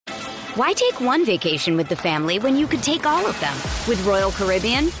Why take one vacation with the family when you could take all of them? With Royal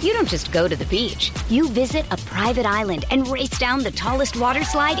Caribbean, you don't just go to the beach. You visit a private island and race down the tallest water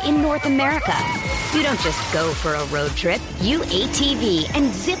slide in North America. You don't just go for a road trip. You ATV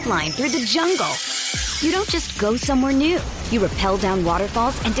and zip line through the jungle. You don't just go somewhere new. You rappel down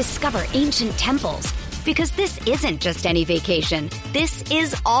waterfalls and discover ancient temples. Because this isn't just any vacation. This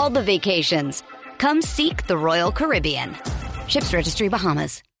is all the vacations. Come seek the Royal Caribbean. Ships Registry,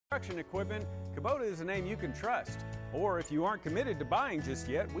 Bahamas. Construction equipment, Kubota is a name you can trust. Or if you aren't committed to buying just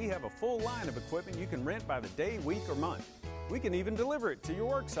yet, we have a full line of equipment you can rent by the day, week, or month. We can even deliver it to your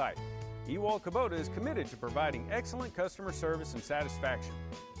work site. Ewald Kubota is committed to providing excellent customer service and satisfaction.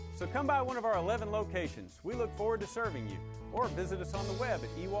 So come by one of our 11 locations. We look forward to serving you. Or visit us on the web at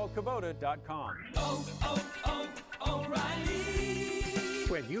ewaldkubota.com. O'Reilly.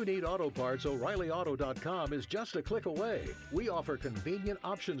 When you need auto parts, O'ReillyAuto.com is just a click away. We offer convenient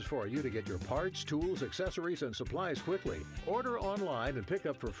options for you to get your parts, tools, accessories, and supplies quickly. Order online and pick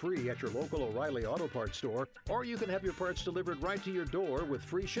up for free at your local O'Reilly Auto Parts store, or you can have your parts delivered right to your door with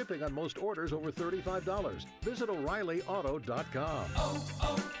free shipping on most orders over $35. Visit O'ReillyAuto.com.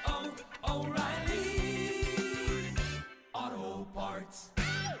 O'Reilly Auto Parts.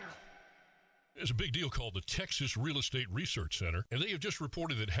 There's a big deal called the Texas Real Estate Research Center, and they have just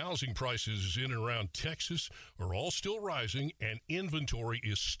reported that housing prices in and around Texas are all still rising and inventory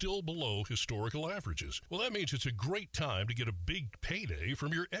is still below historical averages. Well, that means it's a great time to get a big payday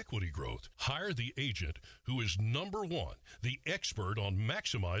from your equity growth. Hire the agent who is number one, the expert on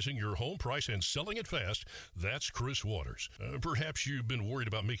maximizing your home price and selling it fast. That's Chris Waters. Perhaps you've been worried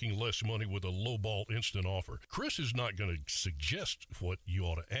about making less money with a low-ball instant offer. Chris is not going to suggest what you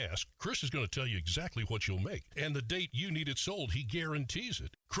ought to ask. Chris is going to tell you exactly what you'll make. And the date you need it sold, he guarantees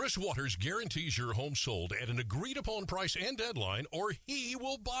it. Chris Waters guarantees your home sold at an agreed-upon price and deadline, or he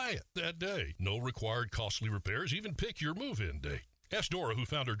will buy it that day. No required costly repairs. Even pick your move-in date. Ask Dora, who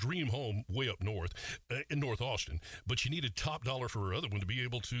found her dream home way up north, in North Austin, but she needed top dollar for her other one to be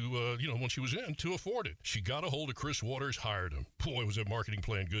able to, when she was in, to afford it. She got a hold of Chris Waters, hired him. Boy, was that marketing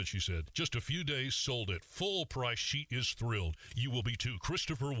plan good, she said. Just a few days, sold at full price. She is thrilled. You will be too.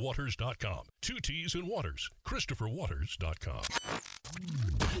 ChristopherWaters.com. 2 T's and Waters. ChristopherWaters.com.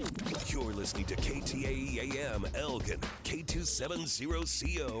 You're listening to KTAE AM Elgin,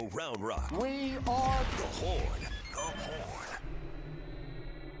 K270CO Round Rock. We are The Horn. The Horn.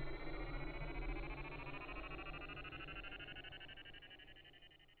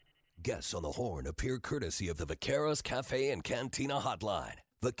 Guests on the Horn appear courtesy of the Vaqueros Cafe and Cantina Hotline.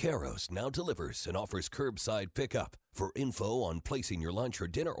 Vaqueros now delivers and offers curbside pickup. For info on placing your lunch or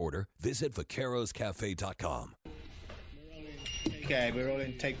dinner order, visit vaqueroscafe.com. Okay, we're all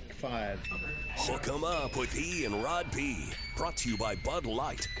in take 5. Hook 'em up with E and Rod B. Brought to you by Bud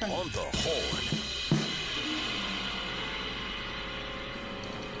Light on the Horn.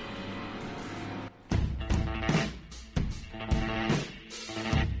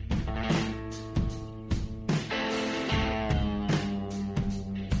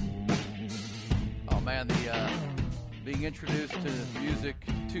 Being introduced to music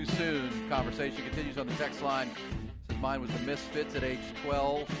too soon conversation continues on the text line. Says mine was the Misfits at age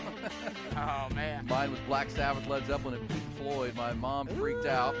 12. Oh, man. Mine was Black Sabbath, Led Zeppelin, and Pink Floyd. My mom freaked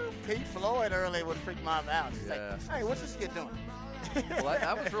out. Pink Floyd early would freak mom out. She's Yeah. like, hey, what's this kid doing? Well,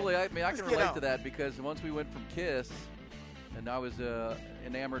 that was really, I can relate to that because once we went from Kiss and I was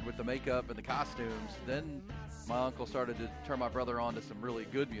enamored with the makeup and the costumes, then my uncle started to turn my brother on to some really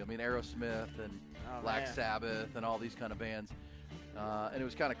good music. I mean, Aerosmith and Black Sabbath and all these kind of bands. And it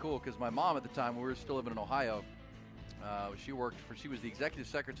was kind of cool because my mom at the time, we were still living in Ohio, she was the executive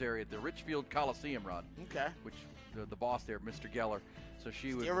secretary at the Richfield Coliseum, Ron. Okay. Which the boss there, Mr. Geller. So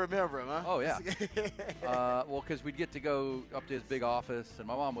she would. You remember him, huh? Oh, yeah. Well, because we'd get to go up to his big office, and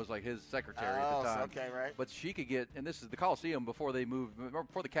my mom was like his secretary at the time. Okay, right. But she could get, and this is the Coliseum before the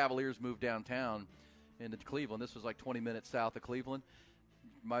Cavaliers moved downtown into Cleveland. This was like 20 minutes south of Cleveland.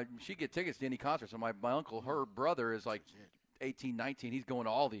 She'd get tickets to any concert. So my uncle, her brother, is like 18, 19. He's going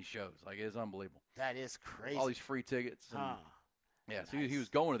to all these shows. Like, it's unbelievable. That is crazy. All these free tickets. And, yeah, so he was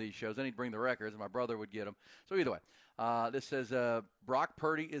going to these shows. Then he'd bring the records, and my brother would get them. So either way, this says Brock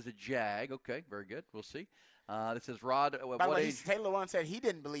Purdy is a Jag. Okay, very good. We'll see. This says Rod. By the way, Taylor once said he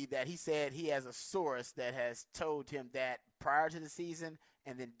didn't believe that. He said he has a source that has told him that prior to the season,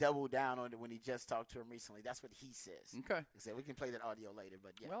 and then doubled down on it when he just talked to him recently. That's what he says. Okay. He said we can play that audio later,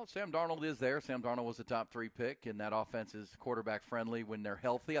 but yeah. Well, Sam Darnold is there. Sam Darnold was the top 3 pick, and that offense is quarterback friendly when they're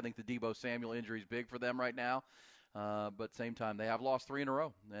healthy. I think the Deebo Samuel injury is big for them right now. But same time, they have lost 3 in a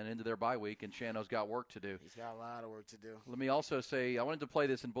row and into their bye week, and Shano's got work to do. He's got a lot of work to do. Let me also say, I wanted to play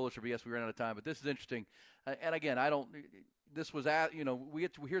this in Bullish or BS. We ran out of time, but this is interesting. And again, this was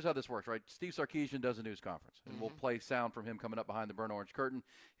here's how this works, right? Steve Sarkisian does a news conference, and we'll play sound from him coming up behind the burnt orange curtain,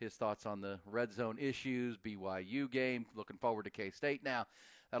 his thoughts on the red zone issues, BYU game, looking forward to K-State now.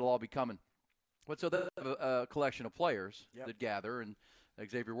 That'll all be coming. But so they have a collection of players that gather, and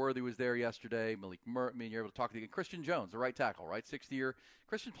Xavier Worthy was there yesterday. Malik Murphy, you're able to talk to Christian Jones, the right tackle, right? 6th year.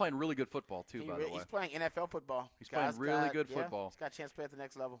 Christian's playing really good football, too, by the way. He's playing NFL football. He's playing really good football. He's got a chance to play at the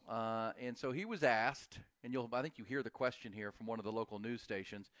next level. And so he was asked, and I think you hear the question here from one of the local news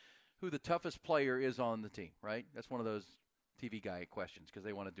stations, who the toughest player is on the team, right? That's one of those TV guy questions because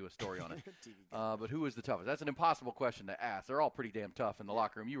they want to do a story on it. But who is the toughest? That's an impossible question to ask. They're all pretty damn tough in the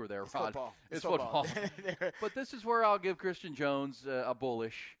locker room. You were there, Rod. It's football. But this is where I'll give Christian Jones a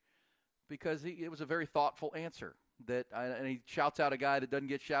bullish because it was a very thoughtful answer. And he shouts out a guy that doesn't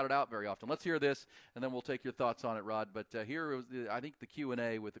get shouted out very often. Let's hear this, and then we'll take your thoughts on it, Rod. But here is, I think, the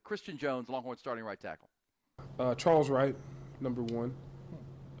Q&A with Christian Jones, Longhorn starting right tackle. Charles Wright, number 1.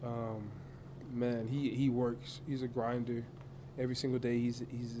 Man, he works. He's a grinder. Every single day he's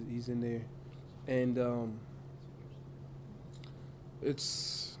in there. And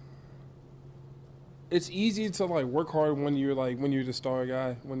it's easy to, like, work hard when you're the star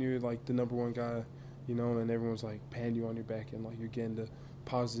guy, when you're, like, the number 1 guy. You know, and everyone's, like, patting you on your back and, like, you're getting the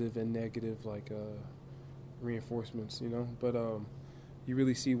positive and negative, like, reinforcements, you know. But you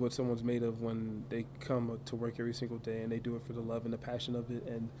really see what someone's made of when they come to work every single day and they do it for the love and the passion of it,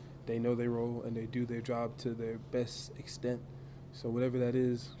 and they know their role and they do their job to their best extent. So whatever that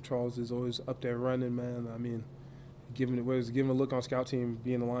is, Charles is always up there running, man. I mean, giving a look on scout team,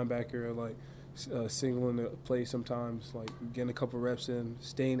 being a linebacker, like singling the play sometimes, like getting a couple reps in,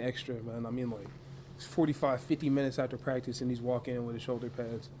 staying extra, man. I mean, like, 45, 50 minutes after practice, and he's walking in with his shoulder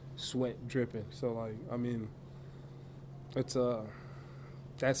pads, sweat dripping. So, like, I mean, it's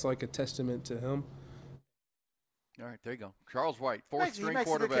that's like a testament to him. All right, there you go. Charles Wright, 4th-string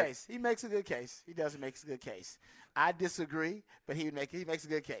quarterback. He makes a good case. He does make a good case. I disagree, but he makes a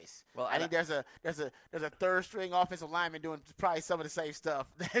good case. Well, I think there's a 3rd-string offensive lineman doing probably some of the same stuff.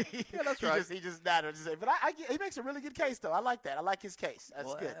 That's right. He just not. But he makes a really good case, though. I like that. I like his case.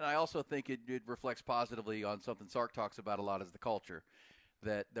 That's good. And I also think it reflects positively on something Sark talks about a lot, is the culture.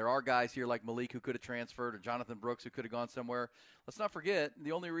 That there are guys here like Malik who could have transferred, or Jonathan Brooks who could have gone somewhere. Let's not forget,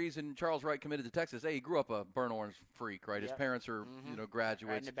 the only reason Charles Wright committed to Texas, he grew up a burnt orange freak, right? His parents are graduates.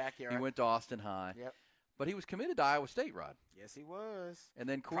 Right in the backyard. He went to Austin High. Yep. But he was committed to Iowa State, Rod. Yes, he was. And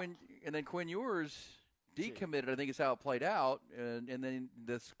then Quinn Ewers decommitted, I think is how it played out. And then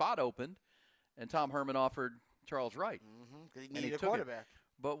the spot opened, and Tom Herman offered Charles Wright. Because he needed a quarterback.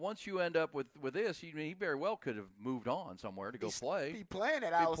 But once you end up with this, he very well could have moved on somewhere to go play. Be playing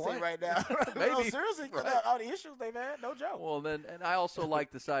at Iowa State right now. Maybe. No, seriously, right. All the issues they've had, no joke. Well, and I also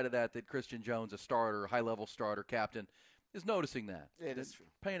like the side of that Christian Jones, a starter, high-level starter, captain, is noticing that. It is true.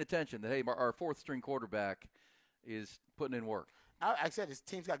 Paying attention that, hey, our 4th-string quarterback is putting in work. I said his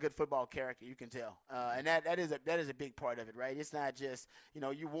team's got good football character. You can tell, and that is a big part of it, right? It's not just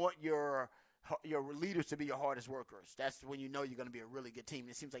you want your leaders to be your hardest workers. That's when you know you're going to be a really good team.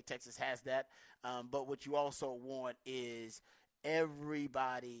 It seems like Texas has that. But what you also want is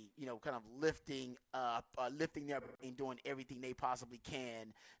everybody, kind of lifting their and doing everything they possibly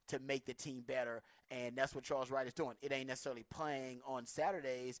can to make the team better. And that's what Charles Wright is doing. It ain't necessarily playing on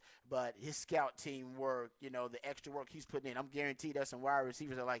Saturdays, but his scout team work, the extra work he's putting in. I'm guaranteed there's some wide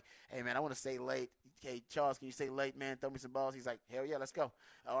receivers that are like, hey, man, I want to stay late. Hey, Charles, can you stay late, man? Throw me some balls. He's like, hell yeah, let's go.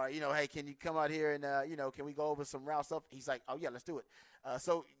 Or, hey, can you come out here and, can we go over some route stuff? He's like, oh, yeah, let's do it.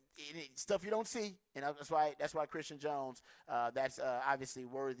 So stuff you don't see, and that's why Christian Jones, that's obviously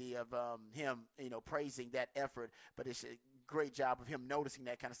worthy of him, praising that effort. But it's a great job of him noticing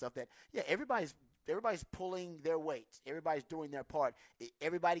that kind of stuff. That everybody's pulling their weight. Everybody's doing their part.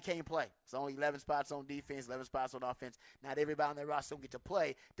 Everybody can't play. It's only 11 spots on defense, 11 spots on offense. Not everybody on their roster don't get to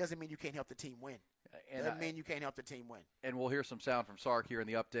play. Doesn't mean you can't help the team win. Doesn't mean you can't help the team win. And we'll hear some sound from Sark here in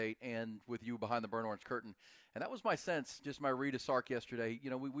the update and with you behind the burnt orange curtain. And that was my sense, just my read of Sark yesterday.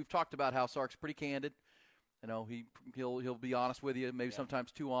 We've talked about how Sark's pretty candid. He'll be honest with you, maybe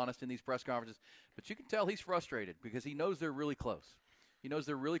sometimes too honest in these press conferences. But you can tell he's frustrated because he knows they're really close. He knows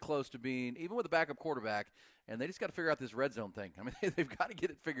they're really close to being, even with a backup quarterback, and they just got to figure out this red zone thing. I mean, they've got to get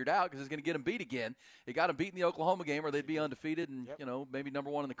it figured out because it's going to get them beat again. They got them beat in the Oklahoma game, or they'd be undefeated and, maybe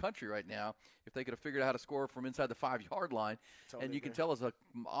number 1 in the country right now if they could have figured out how to score from inside the 5-yard line. Totally and you can tell as an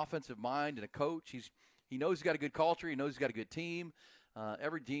offensive mind and a coach, he knows he's got a good culture. He knows he's got a good team.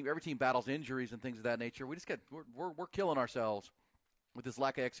 every team battles injuries and things of that nature. We're killing ourselves with this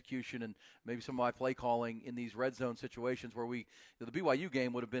lack of execution and maybe some of my play calling in these red zone situations where the BYU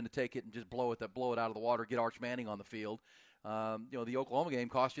game would have been to take it and just blow it out of the water, get Arch Manning on the field. The Oklahoma game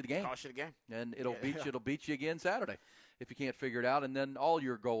cost you the game. And it'll beat you again Saturday if you can't figure it out. And then all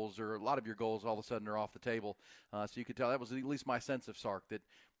your goals, or a lot of your goals, all of a sudden are off the table. So you could tell that was at least my sense of Sark, that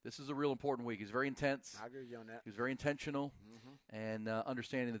this is a real important week. He's very intense. I agree with you on that. He's very intentional, and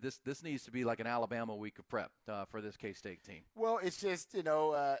understanding that this needs to be like an Alabama week of prep for this K-State team. Well, it's just,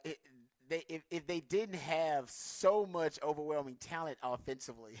 if they didn't have so much overwhelming talent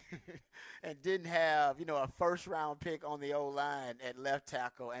offensively and didn't have, a first-round pick on the O-line at left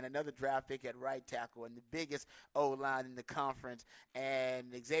tackle and another draft pick at right tackle and the biggest O-line in the conference, and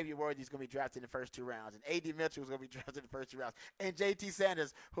Xavier Worthy is going to be drafted in the first 2 rounds, and A.D. Mitchell is going to be drafted in the first 2 rounds, and J.T.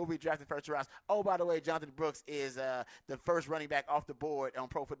 Sanders, who will be drafted in the first 2 rounds. Oh, by the way, Jonathan Brooks is the first running back off the board on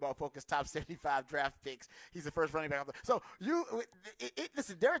Pro Football Focus top 75 draft picks. He's the first running back off the So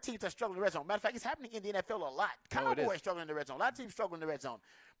listen, there are teams that struggle in the red zone. Matter of fact, it's happening in the NFL a lot. Cowboys struggling in the red zone. A lot of teams struggle in the red zone.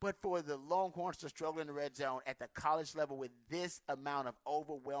 But for the Longhorns to struggle in the red zone at the college level with this amount of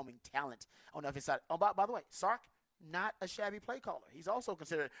overwhelming talent on the offensive side. Oh, by the way, Sark, not a shabby play caller. He's also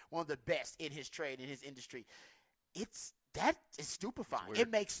considered one of the best in his trade, in his industry. That is stupefying. It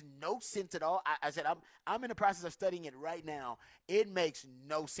makes no sense at all. I said I'm in the process of studying it right now. It makes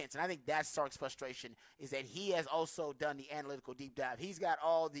no sense, and I think that's Sark's frustration, is that he has also done the analytical deep dive. He's got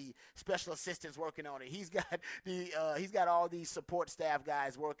all the special assistants working on it. He's got all these support staff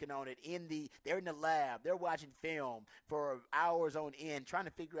guys working on it. They're in the lab. They're watching film for hours on end, trying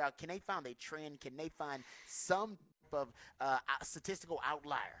to figure out, can they find a trend? Can they find some of statistical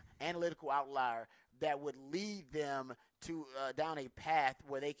outlier, analytical outlier that would lead them to down a path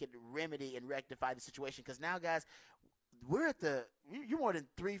where they could remedy and rectify the situation? Because now, guys, you're at the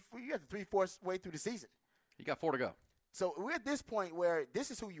 3/4 way through the season. You got 4 to go. So we're at this point where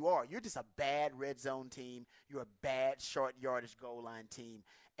this is who you are. You're just a bad red zone team. You're a bad short yardage goal line team.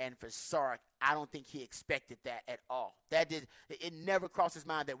 And for Sark, I don't think he expected that at all. It never crossed his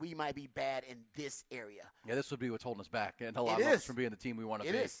mind that we might be bad in this area. Yeah, this would be what's holding us back, and a lot of us from being the team we want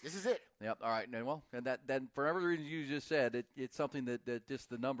to be. It is. This is it. Yep. All right. And that for every reason you just said, it's something that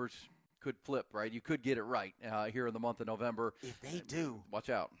just the numbers could flip, right? You could get it right here in the month of November. If they do, watch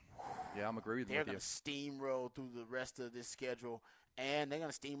out. Yeah, I'm agreeing with you. They're going to steamroll through the rest of this schedule, and they're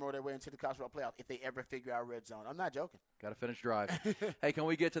going to steamroll their way into the college football playoff if they ever figure out red zone. I'm not joking. Got to finish drive. Hey, can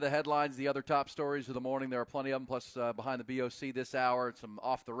we get to the headlines, the other top stories of the morning? There are plenty of them, plus behind the BOC this hour, some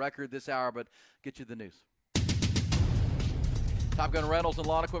off the record this hour, but get you the news. Top Gun Rentals and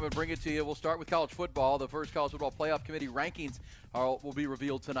Lawn Equipment bring it to you. We'll start with college football. The first college football playoff committee rankings will be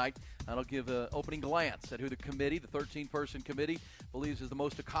revealed tonight. That'll give an opening glance at who the 13-person committee, believes is the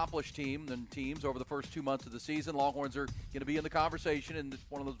most accomplished teams over the first 2 months of the season. Longhorns are going to be in the conversation, and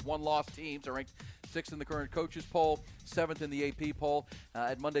one of those one-loss teams are ranked 6th in the current coaches poll, 7th in the AP poll.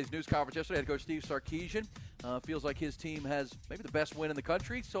 At Monday's news conference yesterday, head coach Steve Sarkisian feels like his team has maybe the best win in the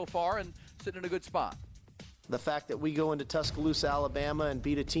country so far and sitting in a good spot. The fact that we go into Tuscaloosa, Alabama, and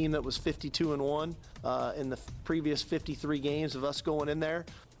beat a team that was 52-1 in the previous 53 games of us going in there.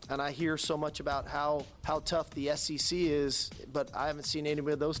 And I hear so much about how tough the SEC is, but I haven't seen any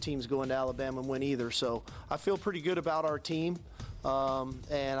of those teams go into Alabama and win either. So I feel pretty good about our team.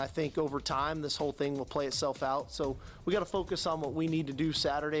 And I think over time this whole thing will play itself out. So we got to focus on what we need to do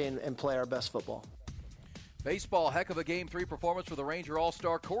Saturday and play our best football. Baseball, heck of a Game 3 performance for the Ranger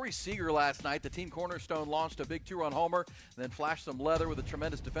All-Star Corey Seager last night. The team cornerstone launched a big 2-run homer, and then flashed some leather with a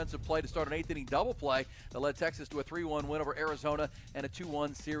tremendous defensive play to start an 8th-inning double play that led Texas to a 3-1 win over Arizona and a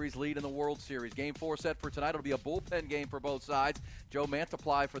 2-1 series lead in the World Series. Game 4 set for tonight. It'll be a bullpen game for both sides. Joe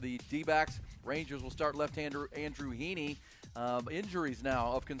Mantiply for the D-backs. Rangers will start left-hander Andrew Heaney. Injuries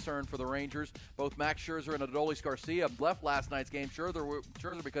now of concern for the Rangers. Both Max Scherzer and Adolis Garcia left last night's game.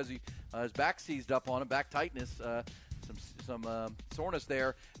 Scherzer because his back seized up on him, back tightness, some soreness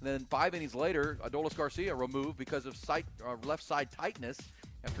there. And then 5 innings later, Adolis Garcia removed because of left side tightness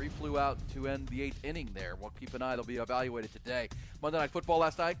after he flew out to end the 8th inning there. We'll keep an eye. They'll be evaluated today. Monday Night Football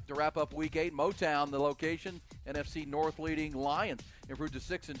last night to wrap up Week 8. Motown, the location, NFC North leading Lions improved to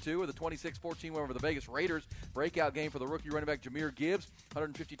 6-2 with a 26-14 win over the Vegas Raiders. Breakout game for the rookie running back Jahmyr Gibbs,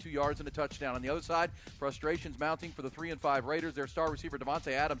 152 yards and a touchdown. On the other side, frustrations mounting for the 3-5 Raiders. Their star receiver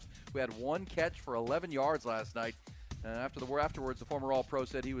Devontae Adams, who had 1 catch for 11 yards last night. Afterwards, the former All-Pro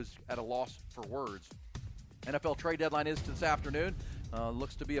said he was at a loss for words. NFL trade deadline is this afternoon.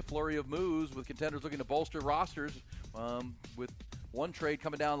 Looks to be a flurry of moves with contenders looking to bolster rosters. With one trade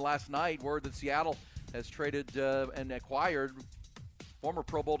coming down last night, word that Seattle has traded and acquired Former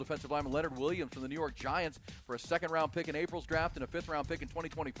Pro Bowl defensive lineman Leonard Williams from the New York Giants for a second-round pick in April's draft and a fifth-round pick in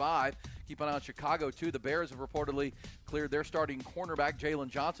 2025. Keep an eye on Chicago, too. The Bears have reportedly cleared their starting cornerback, Jalen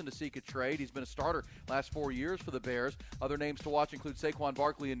Johnson, to seek a trade. He's been a starter last 4 years for the Bears. Other names to watch include Saquon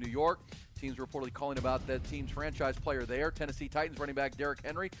Barkley in New York. Teams reportedly calling about that team's franchise player there. Tennessee Titans running back Derrick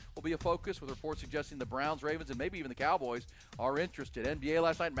Henry will be a focus, with reports suggesting the Browns, Ravens, and maybe even the Cowboys are interested. NBA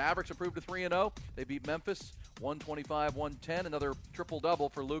last night, Mavericks improved to 3-0. They beat Memphis 125-110. Another triple-double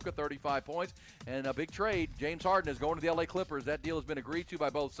for Luka, 35 points. And a big trade. James Harden is going to the L.A. Clippers. That deal has been agreed to by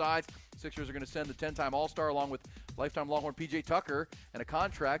both sides. Sixers are going to send the 10-time All-Star along with lifetime Longhorn P.J. Tucker and a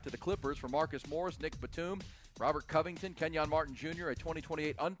contract to the Clippers for Marcus Morris, Nick Batum, Robert Covington, Kenyon Martin Jr., a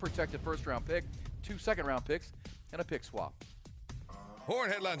 2028 unprotected first-round pick, 2 second-round picks, and a pick swap. Horn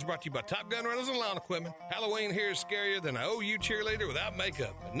Headlines brought to you by Top Gun Rentals and Lawn Equipment. Halloween here is scarier than an OU cheerleader without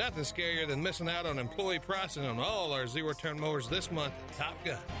makeup, but nothing scarier than missing out on employee pricing on all our zero-turn mowers this month at Top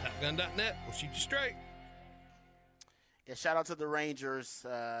Gun. TopGun.net will shoot you straight. Yeah, shout out to the Rangers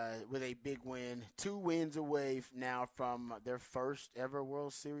with a big win. 2 wins away now from their first ever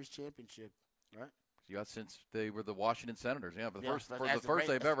World Series championship, right? Yeah, since they were the Washington Senators. Yeah, the first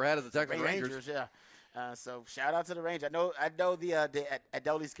they've ever had as the Texas Rangers. Yeah. So shout out to the Rangers. I know the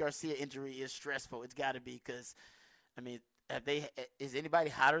Adolis Garcia injury is stressful. It's got to be because, I mean, is anybody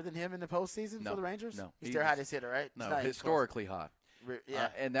hotter than him in the postseason for the Rangers? No, he's their hottest hitter, right? No, historically hot. Yeah,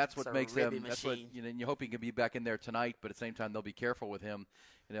 and that's what makes him. That's what and you hope he can be back in there tonight. But at the same time, they'll be careful with him.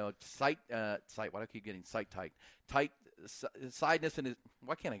 You know, sight. Why do I keep getting sight tight? Sideness in his.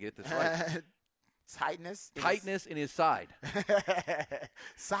 Why can't I get this right? Tightness in his side.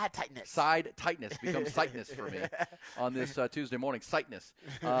 Side tightness. Side tightness becomes sightness for me on this Tuesday morning. Sightness.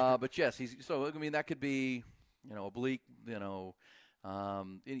 But yes, I mean, that could be, oblique. Who knows?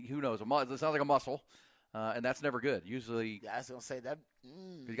 It sounds like a muscle. And that's never good. Usually, yeah, I was gonna say that.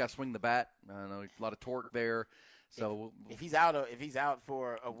 You got to swing the bat. I know a lot of torque there. So if he's out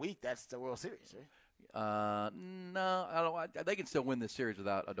for a week, that's the World Series, right? No, I don't. They can still win this series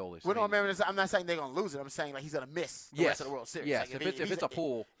without Adolis. Well, I'm not saying they're gonna lose it. I'm saying like he's gonna miss the rest of the World Series. Yes, like, if it's a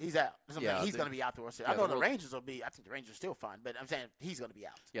pool, he's out. He's gonna be out the World Series. I know the Rangers will be. I think the Rangers are still fine, but I'm saying he's gonna be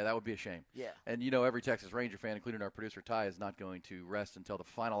out. Yeah, that would be a shame. Yeah, and every Texas Ranger fan, including our producer Ty, is not going to rest until the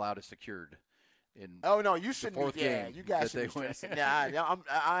final out is secured. You shouldn't be. Yeah, you guys should be stressing.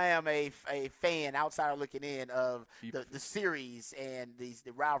 I am a fan, outsider looking in of the series and the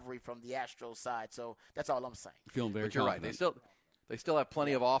rivalry from the Astros side. So that's all I'm saying. Feeling very. But you're right. They still have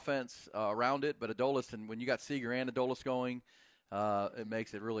plenty of offense around it, but Adolis, and when you got Seager and Adolis going, it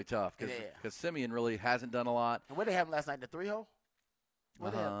makes it really tough because Simeon really hasn't done a lot. And what did they have last night? The 3-hole.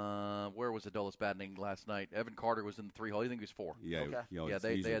 Where was Adolis batting last night? Evan Carter was in the 3-hole. I think he was 4. Yeah,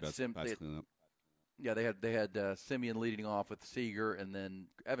 okay. They had Yeah, they had Simeon leading off with Seager and then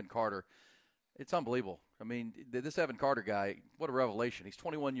Evan Carter. It's unbelievable. I mean, this Evan Carter guy, what a revelation. He's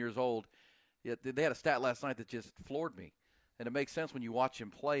 21 years old. Yet they had a stat last night that just floored me. And it makes sense when you watch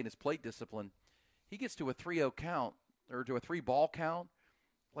him play in his plate discipline. He gets to a 3-0 count or to a 3-ball count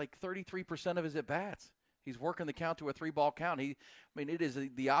like 33% of his at-bats. He's working the count to a 3-ball count. It is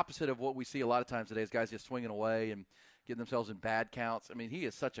the opposite of what we see a lot of times today is guys just swinging away and getting themselves in bad counts. I mean, he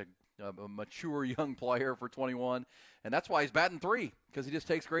is such a mature young player for 21, and that's why he's batting 3 because he just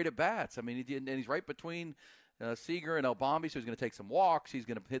takes great at bats. I mean, and he's right between Seager and Elbombi, so he's going to take some walks. He's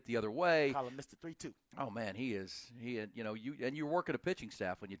going to hit the other way. Call him Mr. 3-2. Oh man, you're working a pitching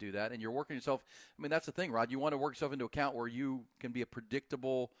staff when you do that, and you're working yourself. I mean, that's the thing, Rod. You want to work yourself into a count where you can be a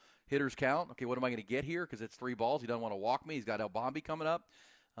predictable hitter's count. Okay, what am I going to get here? Because it's 3 balls. He doesn't want to walk me. He's got Elbombi coming up.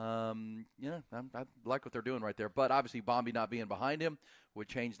 I like what they're doing right there. But obviously, Bombi not being behind him would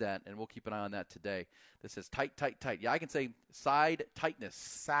change that, and we'll keep an eye on that today. This is tight. Yeah, I can say side tightness.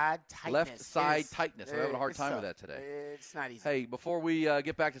 Side tightness. Left side tightness. I'm having a hard time with that today. It's not easy. Hey, before we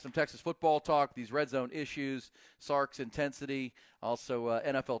get back to some Texas football talk, these red zone issues, Sark's intensity, also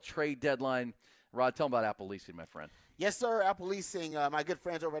NFL trade deadline. Rod, tell them about Apple Leasing, my friend. Yes, sir. Apple Leasing, my good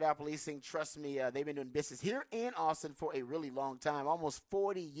friends over at Apple Leasing, trust me, they've been doing business here in Austin for a really long time, almost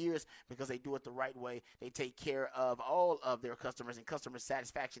 40 years, because they do it the right way. They take care of all of their customers, and customer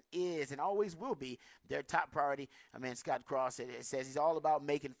satisfaction is and always will be their top priority. I mean, Scott Cross, it says he's all about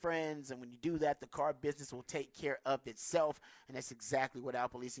making friends, and when you do that, the car business will take care of itself, and that's exactly what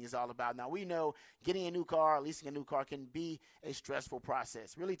Apple Leasing is all about. Now, we know getting a new car, leasing a new car can be a stressful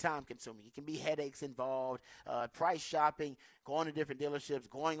process, really time-consuming. It can be headaches involved, price price shopping, going to different dealerships,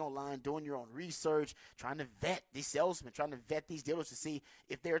 going online, doing your own research, trying to vet these salesmen, trying to vet these dealers to see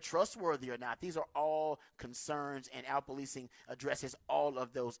if they're trustworthy or not. These are all concerns, and Out Policing addresses all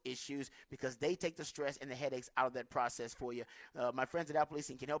of those issues because they take the stress and the headaches out of that process for you. My friends at Out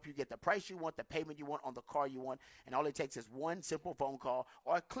Policing can help you get the price you want, the payment you want on the car you want, and all it takes is one simple phone call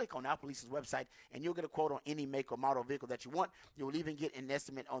or a click on Out Policing's website, and you'll get a quote on any make or model vehicle that you want. You'll even get an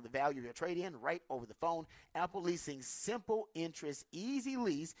estimate on the value of your trade-in right over the phone. Out Policing's simple interest, easy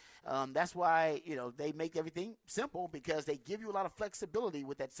lease. That's why, they make everything simple because they give you a lot of flexibility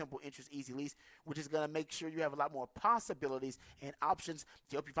with that simple interest, easy lease, which is going to make sure you have a lot more possibilities and options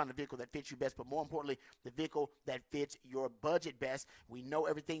to help you find the vehicle that fits you best, but more importantly, the vehicle that fits your budget best. We know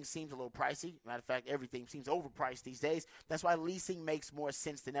everything seems a little pricey. Matter of fact, everything seems overpriced these days. That's why leasing makes more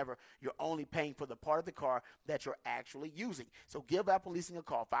sense than ever. You're only paying for the part of the car that you're actually using. So give Out Policing a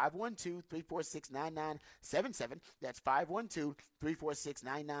call, 512-346-9977. That's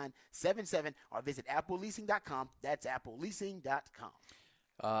 512-346-9977, or visit AppleLeasing.com. That's AppleLeasing.com.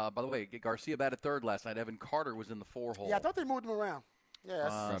 By the way, Garcia batted third last night. Evan Carter was in the 4-hole. Yeah, I thought they moved him around.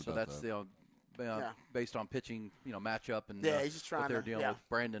 Yeah, so that's based on pitching, matchup and he's just trying what they're to, dealing with.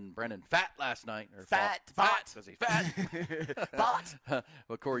 Brandon Fat last night. Or Fat because he's fat. Fat.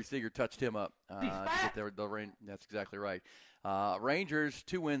 But Corey Seager touched him up to get the rain. That's exactly right. Rangers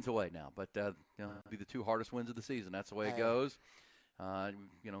 2 wins away now, but be the 2 hardest wins of the season. That's the way it goes. Got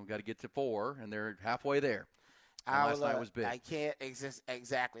to get to 4, and they're halfway there. Last night was big. I can't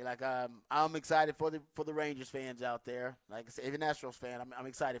exactly. I'm excited for the Rangers fans out there. Like I said, even Astros fan, I'm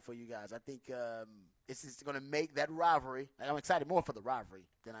excited for you guys. I think this is going to make that rivalry. I'm excited more for the rivalry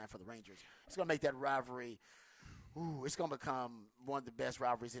than I am for the Rangers. It's going to make that rivalry. It's going to become one of the best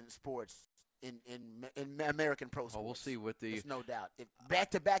rivalries in sports in American pro sports. Oh, we'll see with There's no doubt. If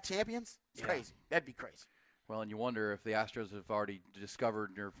back-to-back champions, it's crazy. That'd be crazy. Well, and you wonder if the Astros have already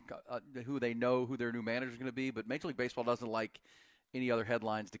discovered who their new manager is going to be. But Major League Baseball doesn't like any other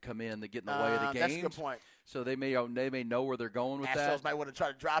headlines to come in that get in the way of the games. That's a good point. So they may know where they're going with that. Astros might want to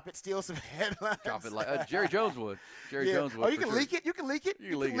try to drop it, steal some headlines. Drop it like Jerry Jones would. Jones would. Oh, you can leak it. You can leak it.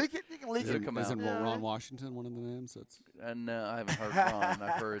 Isn't Ron Washington one of the names? And I haven't heard Ron.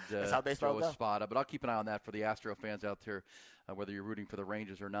 I've heard Joe Espada. But I'll keep an eye on that for the Astro fans out there, whether you're rooting for the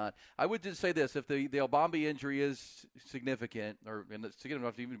Rangers or not. I would just say this: if the Obambi injury is significant, and it's significant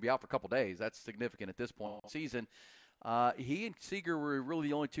enough to even be out for a couple days, that's significant at this point in the season. He and Seager were really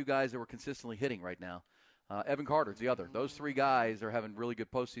the only 2 guys that were consistently hitting right now. Evan Carter's the other. Those 3 guys are having really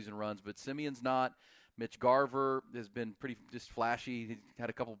good postseason runs, but Simeon's not. Mitch Garver has been pretty just flashy. He had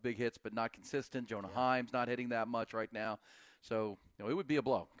a couple big hits, but not consistent. Jonah Heim's not hitting that much right now. So it would be a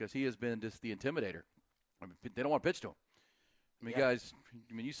blow because he has been just the intimidator. I mean, they don't want to pitch to him. Guys,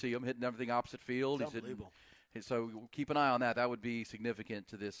 you see him hitting everything opposite field. It's unbelievable. So keep an eye on that. That would be significant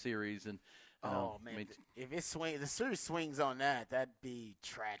to this series. And if the series swings on that, that'd be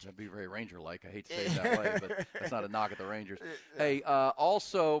tragic. That'd be very Ranger-like. I hate to say it that way, but that's not a knock at the Rangers. Hey,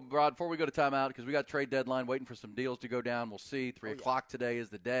 also, Rod, before we go to timeout, because we got trade deadline, waiting for some deals to go down. We'll see. 3 o'clock today is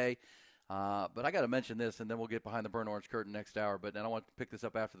the day. But I got to mention this, and then we'll get behind the burnt orange curtain next hour. But then I want to pick this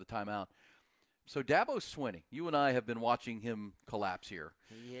up after the timeout. So Dabo Swinney, you and I have been watching him collapse here.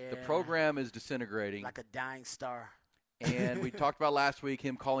 Yeah. The program is disintegrating. Like a dying star. And we talked about last week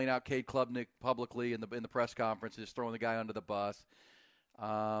him calling out Cade Klubnik publicly in the press conference, just throwing the guy under the bus.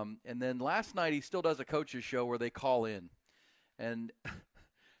 And then last night he still does a coach's show where they call in. And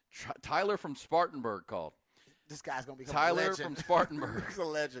Tyler from Spartanburg called. This guy's going to become Tyler a legend. from Spartanburg. He's a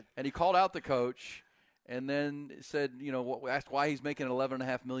legend. And he called out the coach and then said, asked why he's making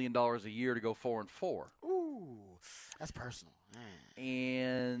 $11.5 million a year to go 4-4. Ooh, that's personal. Man.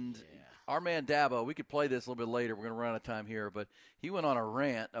 And our man Dabo, we could play this a little bit later. We're going to run out of time here. But he went on a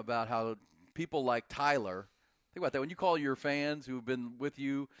rant about how people like Tyler, think about that. When you call your fans who have been with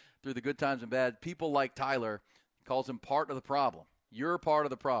you through the good times and bad, people like Tyler, calls him part of the problem. You're part of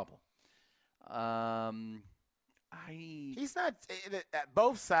the problem. He's not at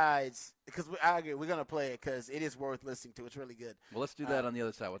both sides because I agree. We're going to play it because it is worth listening to. It's really good. Well, let's do that on the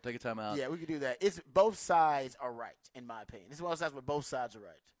other side. We'll take a time out. Yeah, we can do that. It's both sides are right, in my opinion. It's one of those sides where both sides are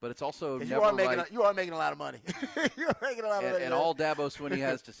right. But it's also never you are making a lot of money. You're making a lot of money. And all Dabo Swinney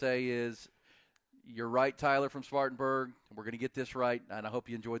has to say is, you're right, Tyler from Spartanburg. We're going to get this right, and I hope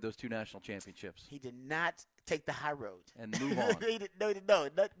you enjoyed those 2 national championships. He did not take the high road. And move on. He didn't do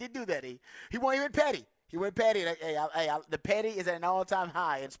that. He wasn't even petty. He went petty. The petty is at an all-time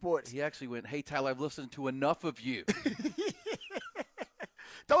high in sports. He actually went, hey, Tyler, I've listened to enough of you.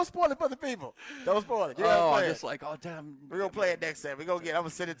 Don't spoil it for the people. Don't spoil it. I'm just like, oh, damn. We're going to play it next time. I'm going to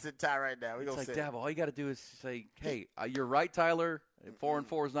send it to Ty right now. We're going to It's like, Dabo, all you got to do is say, hey, you're right, Tyler.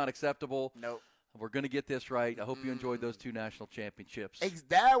 4-4 is not acceptable. Nope. We're going to get this right. I hope you enjoyed those 2 national championships.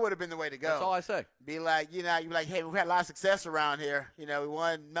 That would have been the way to go. That's all I say. Be like, you're like, hey, we've had a lot of success around here. We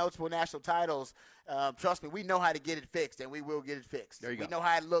won multiple national titles. Trust me, we know how to get it fixed, and we will get it fixed. There you we go. know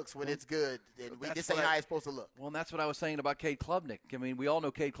how it looks when it's good, and this ain't how it's supposed to look. Well, and that's what I was saying about Cade Klubnik. I mean, we all know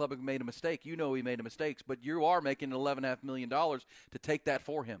Cade Klubnik made a mistake. You know he made a mistake, but you are making $11.5 million to take that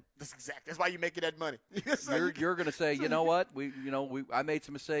for him. That's why you're making that money. You're going to say, you know what? I made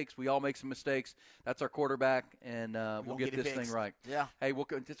some mistakes. We all make some mistakes. That's our quarterback, and we'll get this thing right. Yeah. Hey,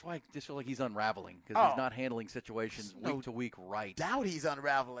 that's why I just feel like he's unraveling because he's not handling situations week to week right. Doubt he's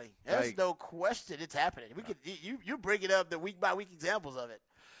unraveling. There's no question it's happening. You bring it up the week by week examples of it.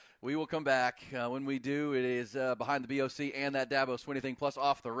 We will come back. When we do, it is Behind the BOC and that Dabo Swinney thing, plus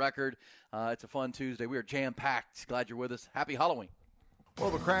Off the Record. It's a fun Tuesday. We are jam-packed. Glad you're with us. Happy Halloween. Well,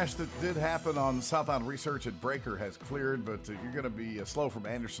 the crash that did happen on southbound Research at Breaker has cleared, but you're going to be slow from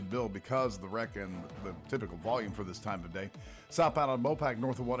Andersonville because of the wreck and the typical volume for this time of day. Southbound on Mopac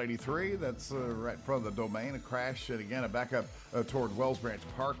north of 183, that's right in front of the Domain. A crash, and again, a backup toward Wells Branch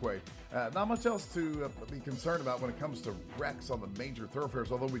Parkway. Not much else to be concerned about when it comes to wrecks on the major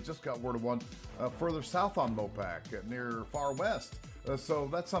thoroughfares, although we just got word of one further south on Mopac near Far West. So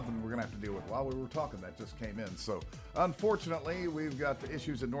that's something we're going to have to deal with. While we were talking, that just came in. So unfortunately, we've got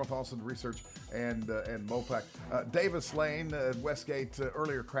issues in North Austin Research and Mopac. Davis Lane, Westgate,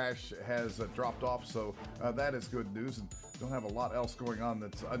 earlier crash has dropped off, so that is good news. And don't have a lot else going on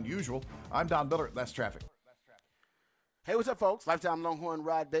that's unusual. I'm Don Miller. That's traffic. Hey, what's up, folks? Lifetime Longhorn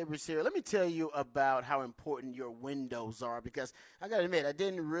Rod Babers here. Let me tell you about how important your windows are, because I got to admit, I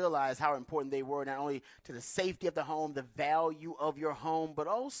didn't realize how important they were, not only to the safety of the home, the value of your home, but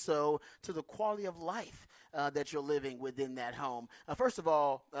also to the quality of life that you're living within that home. First of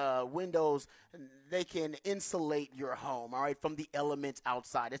all, windows, they can insulate your home, all right, from the elements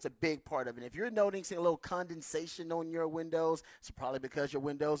outside. It's a big part of it. If you're noticing a little condensation on your windows, it's probably because your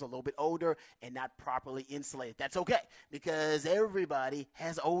windows are a little bit older and not properly insulated. That's okay, because everybody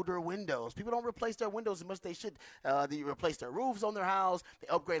has older windows. People don't replace their windows as much as they should. They replace their roofs on their house. They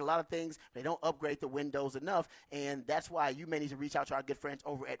upgrade a lot of things. They don't upgrade the windows enough, and that's why you may need to reach out to our good friends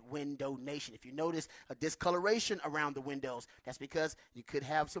over at Window Nation. If you notice a discoloration around the windows, that's because you could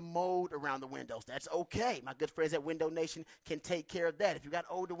have some mold around the windows. That's okay. My good friends at Window Nation can take care of that. If you got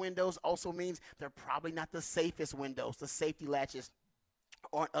older windows, also means they're probably not the safest windows. The safety latches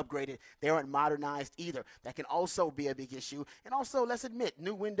aren't upgraded. They aren't modernized either. That can also be a big issue. And also, let's admit,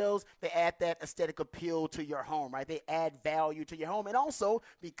 new windows, they add that aesthetic appeal to your home, right? They add value to your home. And also,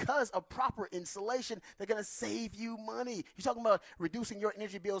 because of proper insulation, they're going to save you money. You're talking about reducing your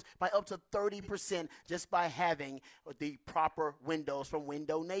energy bills by up to 30% just by having the proper windows from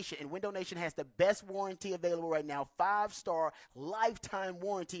Window Nation. And Window Nation has the best warranty available right now, 5-star lifetime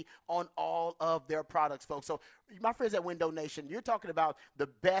warranty on all of their products, folks. So my friends at Window Nation, you're talking about the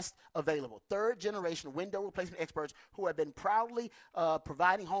best available. Third-generation window replacement experts who have been proudly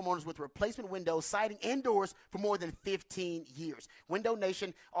providing homeowners with replacement windows, siding, and doors for more than 15 years. Window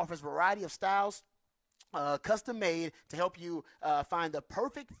Nation offers a variety of styles, custom made to help you find the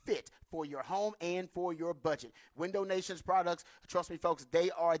perfect fit for your home and for your budget. Window Nation's products, trust me, folks, they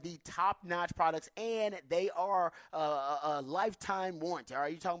are the top-notch products, and they are a lifetime warranty. All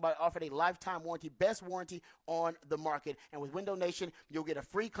right, you're talking about offering a lifetime warranty, best warranty on the market. And with Window Nation, you'll get a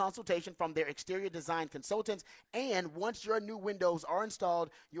free consultation from their exterior design consultants. And once your new windows are installed,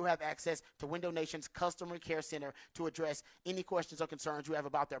 you'll have access to Window Nation's customer care center to address any questions or concerns you have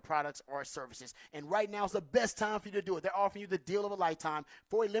about their products or services. And right now is the best time for you to do it. They're offering you the deal of a lifetime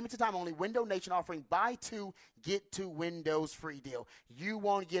for a limited time only. Window Nation offering buy two, get two windows free deal. You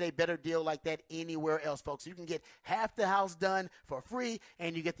won't get a better deal like that anywhere else, folks. You can get half the house done for free,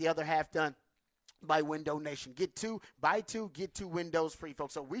 and you get the other half done by Window Nation. Buy two, get two windows free,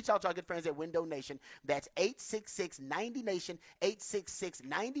 folks. So reach out to our good friends at Window Nation. That's 866-90-NATION,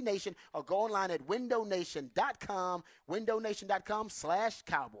 866-90-NATION, or go online at windownation.com,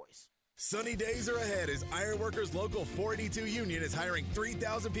 windownation.com/Cowboys. Sunny days are ahead as Ironworkers Local 482 Union is hiring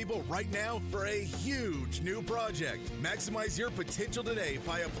 3,000 people right now for a huge new project. Maximize your potential today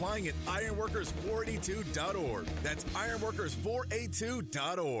by applying at ironworkers482.org. That's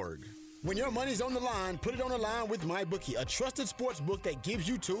ironworkers482.org. When your money's on the line, put it on the line with MyBookie, a trusted sports book that gives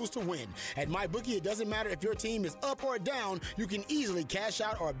you tools to win. At MyBookie, it doesn't matter if your team is up or down, you can easily cash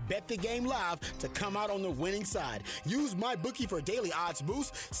out or bet the game live to come out on the winning side. Use MyBookie for daily odds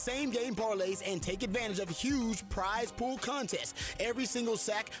boosts, same-game parlays, and take advantage of huge prize pool contests. Every single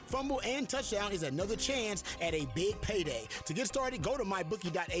sack, fumble, and touchdown is another chance at a big payday. To get started, go to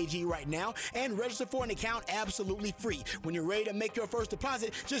mybookie.ag right now and register for an account absolutely free. When you're ready to make your first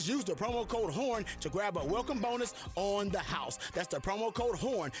deposit, just use the promo code HORN to grab a welcome bonus on the house. That's the promo code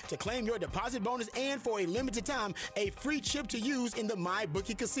HORN to claim your deposit bonus and for a limited time, a free chip to use in the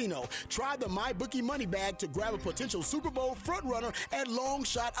MyBookie casino. Try the MyBookie money bag to grab a potential Super Bowl frontrunner at long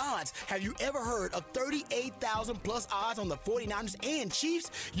shot odds. Have you ever heard of 38,000 plus odds on the 49ers and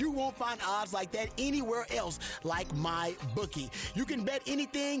Chiefs? You won't find odds like that anywhere else like MyBookie. You can bet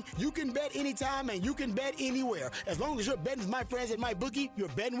anything, you can bet anytime, and you can bet anywhere. As long as you're betting with my friends at MyBookie, you're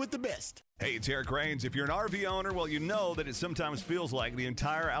betting with the best. Hey, it's Eric Rains. If you're an RV owner, well, you know that it sometimes feels like the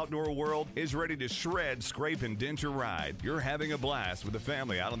entire outdoor world is ready to shred, scrape, and dent your ride. You're having a blast with the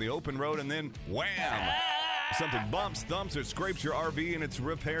family out on the open road, and then wham! Something bumps, thumps, or scrapes your RV, and it's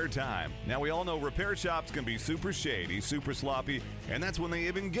repair time. Now, we all know repair shops can be super shady, super sloppy, and that's when they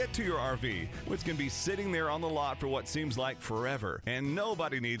even get to your RV, which can be sitting there on the lot for what seems like forever. And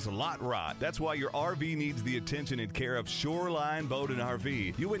nobody needs lot rot. That's why your RV needs the attention and care of Shoreline Boat and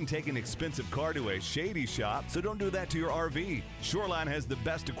RV. You wouldn't take an expensive car to a shady shop, so don't do that to your RV. Shoreline has the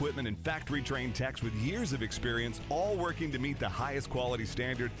best equipment and factory-trained techs with years of experience, all working to meet the highest quality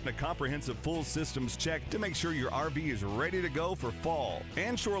standard, and a comprehensive full systems check to make sure your RV is ready to go for fall.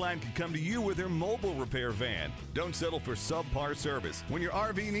 And Shoreline can come to you with their mobile repair van. Don't settle for subpar service. When your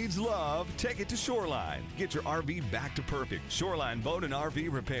RV needs love, take it to Shoreline. Get your RV back to perfect. Shoreline Boat and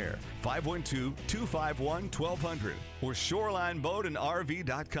RV Repair. 512-251-1200 or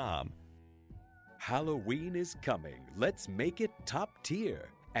ShorelineBoatandRV.com. Halloween is coming. Let's make it top tier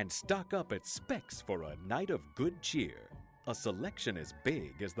and stock up at Specs for a night of good cheer. A selection as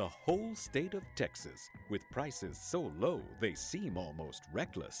big as the whole state of Texas, with prices so low they seem almost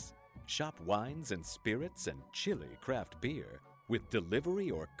reckless. Shop wines and spirits and chilly craft beer. With delivery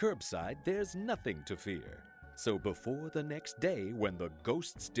or curbside, there's nothing to fear. So before the next day when the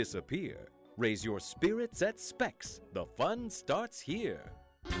ghosts disappear, raise your spirits at Specs. The fun starts here.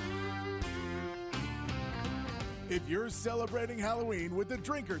 If you're celebrating Halloween with a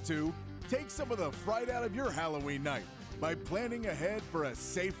drink or two, take some of the fright out of your Halloween night by planning ahead for a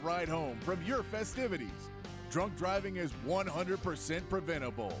safe ride home from your festivities. Drunk driving is 100%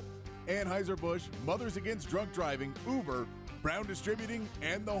 preventable. Anheuser-Busch, Mothers Against Drunk Driving, Uber, Brown Distributing,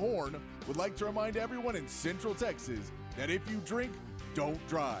 and The Horn would like to remind everyone in Central Texas that if you drink, don't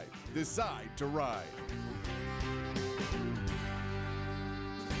drive. Decide to ride.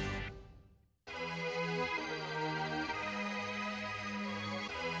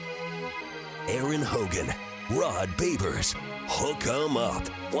 Aaron Hogan, Rod Babers, Hook 'em Up,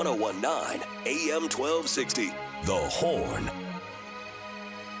 1019 AM 1260, The Horn.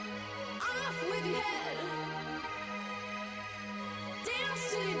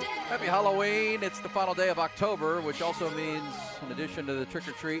 Happy Halloween. It's the final day of October, which also means, in addition to the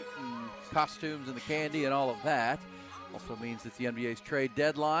trick-or-treat and costumes and the candy and all of that, also means it's the NBA's trade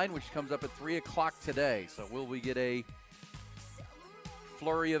deadline, which comes up at 3 o'clock today. So will we get a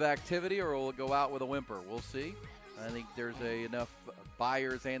flurry of activity, or will it go out with a whimper? We'll see. I think there's enough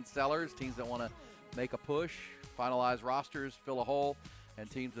buyers and sellers, teams that want to make a push, finalize rosters, fill a hole, and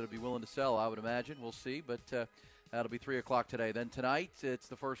teams that will be willing to sell, I would imagine. We'll see, but that'll be 3 o'clock today. Then tonight, it's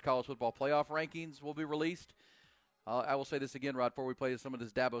the first college football playoff rankings will be released. I will say this again, Rod, before we play some of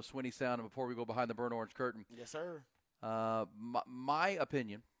this Dabo Swinney sound and before we go behind the burnt orange curtain. Yes, sir. My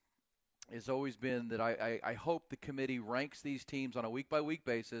opinion has always been that I hope the committee ranks these teams on a week-by-week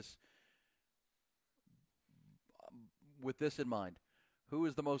basis with this in mind. Who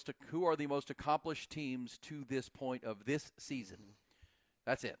are the most accomplished teams to this point of this season?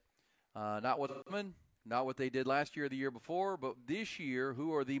 That's it. Not what they did last year or the year before, but this year,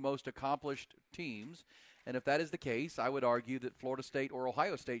 who are the most accomplished teams? And if that is the case, I would argue that Florida State or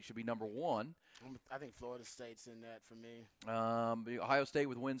Ohio State should be number one. I think Florida State's in that for me. Ohio State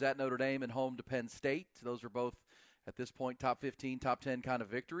with wins at Notre Dame and home to Penn State. Those are both, at this point, top 15, top 10 kind of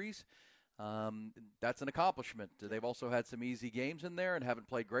victories. That's an accomplishment. They've also had some easy games in there and haven't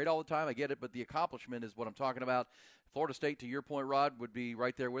played great all the time. I get it, but the accomplishment is what I'm talking about. Florida State, to your point, Rod, would be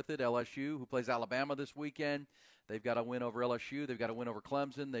right there with it. LSU, who plays Alabama this weekend, they've got a win over LSU. They've got a win over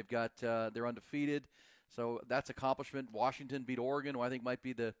Clemson. They've got they're undefeated. So that's accomplishment. Washington beat Oregon, who I think might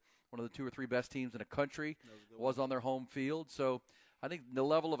be one of the 2 or 3 best teams in the country, was on their home field. So I think the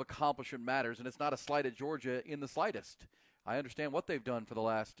level of accomplishment matters, and it's not a slight at Georgia in the slightest. I understand what they've done for the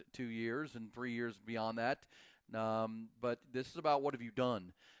last 2 years and 3 years beyond that, but this is about what have you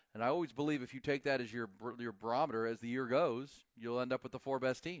done. And I always believe if you take that as your barometer as the year goes, you'll end up with the 4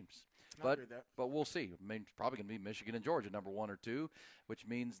 best teams. But we'll see. I mean, it's probably going to be Michigan and Georgia, number 1 or 2, which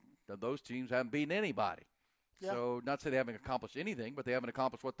means that those teams haven't beaten anybody. Yeah. So not to say they haven't accomplished anything, but they haven't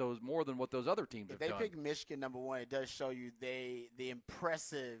accomplished more than what those other teams have done. If they pick Michigan number 1, it does show you the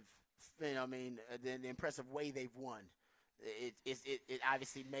impressive, the impressive way they've won. It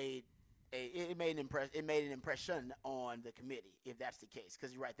obviously made an impression on the committee if that's the case.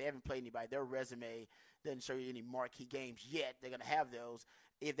 Because you're right, they haven't played anybody. Their resume doesn't show you any marquee games yet. They're going to have those.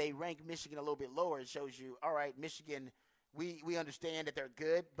 If they rank Michigan a little bit lower, it shows you, all right, Michigan. We understand that they're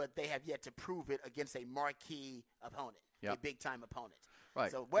good, but they have yet to prove it against a marquee opponent, a big-time opponent.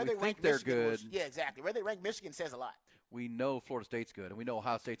 Right. So whether we they rank they're Michigan good. Yeah, exactly. Whether they rank Michigan says a lot. We know Florida State's good, and we know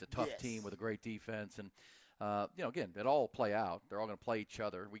Ohio State's a tough team with a great defense. And, again, it all play out. They're all going to play each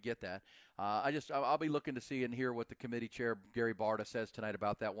other. We get that. I'll be looking to see and hear what the committee chair, Gary Barta, says tonight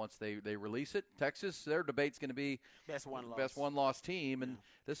about that once they release it. Texas, their debate's going to be best one-loss team. And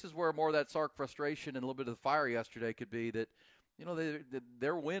this is where more of that Sark frustration and a little bit of the fire yesterday could be that,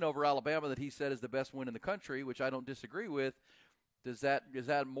 their win over Alabama that he said is the best win in the country, which I don't disagree with. Is that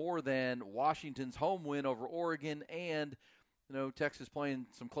more than Washington's home win over Oregon and, Texas playing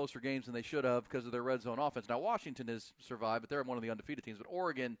some closer games than they should have because of their red zone offense? Now, Washington has survived, but they're one of the undefeated teams. But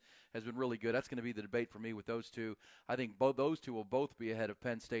Oregon has been really good. That's going to be the debate for me with those two. I think those two will both be ahead of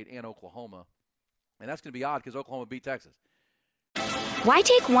Penn State and Oklahoma. And that's going to be odd because Oklahoma beat Texas. Why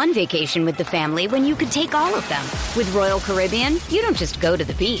take one vacation with the family when you could take all of them? With Royal Caribbean, you don't just go to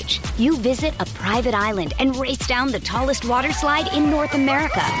the beach. You visit a private island and race down the tallest water slide in North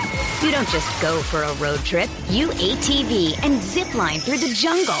America. You don't just go for a road trip. You ATV and zip line through the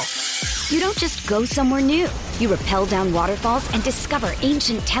jungle. You don't just go somewhere new. You rappel down waterfalls and discover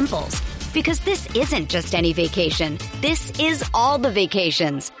ancient temples. Because this isn't just any vacation. This is all the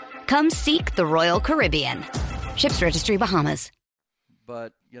vacations. Come seek the Royal Caribbean. Ships Registry, Bahamas.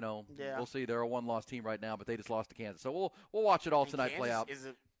 But, we'll see. They're a one-loss team right now, but they just lost to Kansas. So we'll watch it all tonight play out. Is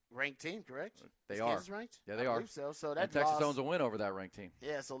a ranked team, correct? They is are. Kansas ranked? Yeah, they are. I believe so. So that Texas owns a win over that ranked team.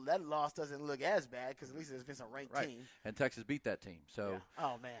 Yeah, so that loss doesn't look as bad because at least there's been some ranked team. And Texas beat that team. So. Yeah.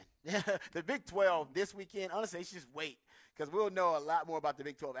 Oh, man. The Big 12 this weekend, honestly, they should just wait. Because we'll know a lot more about the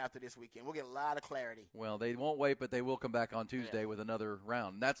Big 12 after this weekend. We'll get a lot of clarity. Well, they won't wait, but they will come back on Tuesday with another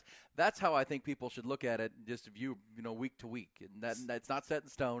round. And that's how I think people should look at it, just view week to week. And that's not set in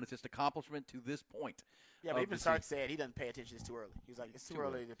stone. It's just accomplishment to this point. Yeah, but even Sark said he doesn't pay attention. It's too early. He was like, it's too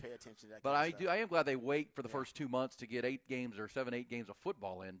early to pay attention to that. But I am glad they wait for the first 2 months to get 8 games or 7-8 games of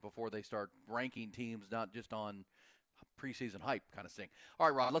football in before they start ranking teams, not just on preseason hype kind of thing. All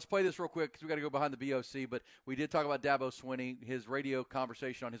right, Rod, let's play this real quick because we got to go behind the BOC. But we did talk about Dabo Swinney, his radio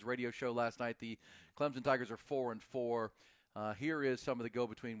conversation on his radio show last night. The Clemson Tigers are 4-4. Here is some of the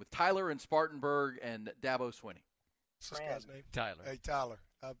go-between with Tyler in Spartanburg and Dabo Swinney. What's this guy's name? Tyler. Hey, Tyler.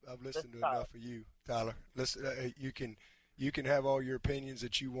 I've listened to enough of you, Tyler. Listen, you can have all your opinions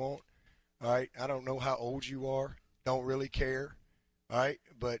that you want. All right. I don't know how old you are. Don't really care. All right.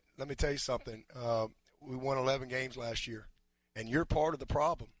 But let me tell you something. We won 11 games last year, and you're part of the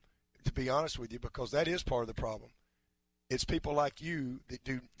problem, to be honest with you, because that is part of the problem. It's people like you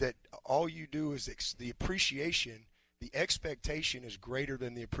that all you do is the appreciation, the expectation is greater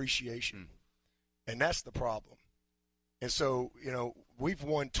than the appreciation, and that's the problem. And so, we've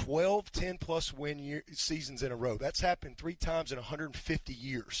won 12 10-plus win seasons in a row. That's happened 3 times in 150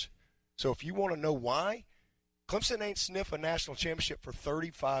 years. So if you want to know why, Clemson ain't sniffed a national championship for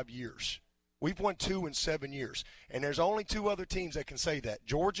 35 years. We've won 2 in 7 years. And there's only 2 other teams that can say that,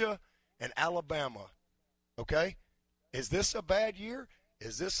 Georgia and Alabama. Okay? Is this a bad year?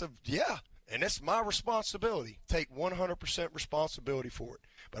 Yeah. And it's my responsibility. Take 100% responsibility for it.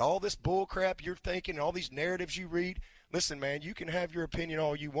 But all this bull crap you're thinking, all these narratives you read, listen, man, you can have your opinion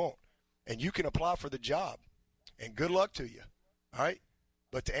all you want. And you can apply for the job. And good luck to you. All right?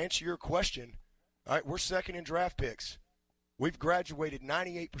 But to answer your question, all right, we're second in draft picks. We've graduated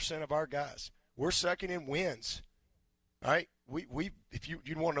 98% of our guys. We're second in wins. All right? If you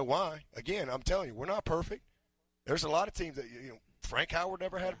want to know why, again, I'm telling you, we're not perfect. There's a lot of teams that, Frank Howard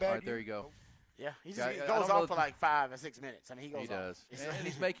never had a bad year. Right, there you go. Yeah, he goes off for like 5 or 6 minutes. I mean, he does. And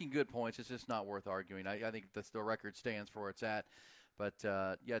he's making good points. It's just not worth arguing. I think the record stands for where it's at. But,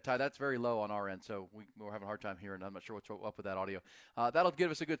 Ty, that's very low on our end, so we're having a hard time hearing. I'm not sure what's up with that audio. That'll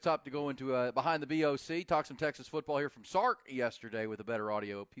give us a good top to go into Behind the BOC, talk some Texas football here from Sark yesterday with a better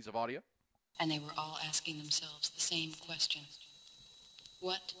piece of audio. And they were all asking themselves the same question.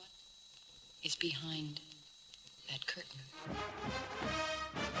 What is behind that curtain?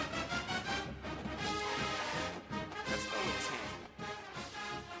 Let's go with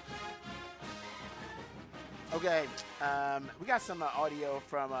 10. Okay, we got some audio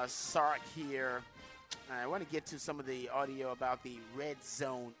from Sark here. I want to get to some of the audio about the red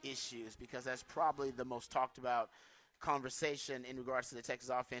zone issues because that's probably the most talked about conversation in regards to the Texas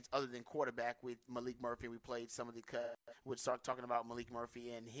offense other than quarterback with Malik Murphy. We played some of the cut with Sark talking about Malik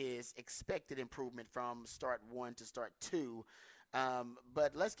Murphy and his expected improvement from start 1 to start 2.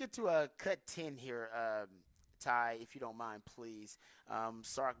 But let's get to cut 10 here, Ty, if you don't mind, please.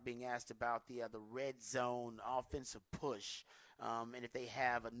 Sark being asked about the red zone offensive push. And if they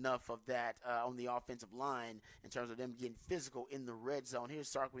have enough of that on the offensive line in terms of them getting physical in the red zone. Here's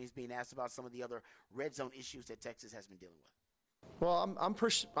Sark when he's being asked about some of the other red zone issues that Texas has been dealing with. Well, I'm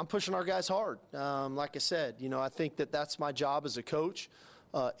pushing our guys hard. Like I said, I think that's my job as a coach,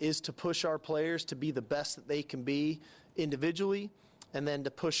 is to push our players to be the best that they can be individually, and then to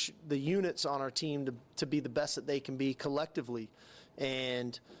push the units on our team to be the best that they can be collectively.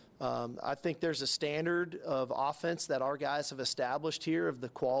 And I think there's a standard of offense that our guys have established here of the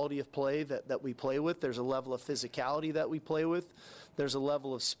quality of play that we play with. There's a level of physicality that we play with. There's a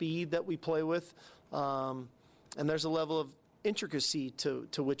level of speed that we play with. And there's a level of intricacy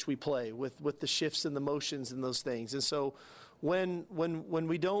to which we play with the shifts and the motions and those things. And so when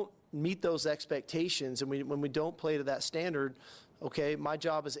we don't meet those expectations and when we don't play to that standard, okay, my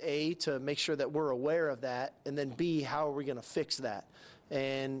job is A, to make sure that we're aware of that, and then B, how are we going to fix that?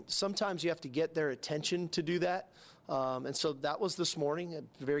 And sometimes you have to get their attention to do that. And so that was this morning,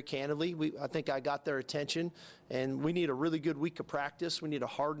 very candidly. I think I got their attention, and we need a really good week of practice. We need a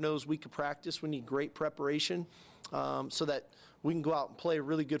hard-nosed week of practice. We need great preparation so that we can go out and play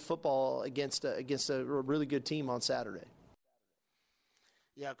really good football against a really good team on Saturday.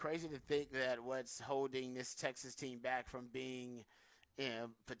 Yeah, crazy to think that what's holding this Texas team back from being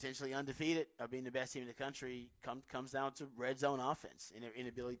potentially undefeated or being the best team in the country comes down to red zone offense and their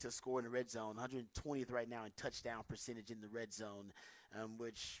inability to score in the red zone. 120th right now in touchdown percentage in the red zone,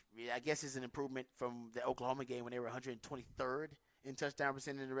 which I guess is an improvement from the Oklahoma game when they were 123rd in touchdown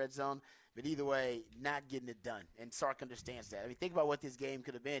percentage in the red zone. But either way, not getting it done. And Sark understands that. I mean, think about what this game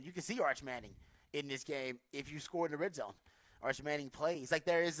could have been. You can see Arch Manning in this game if you scored in the red zone. Arch Manning plays. Like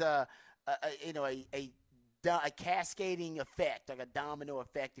there is a cascading effect, like a domino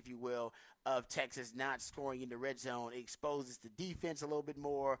effect, if you will, of Texas not scoring in the red zone. It exposes the defense a little bit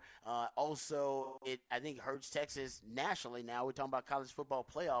more. Also, I think hurts Texas nationally now. We're talking about college football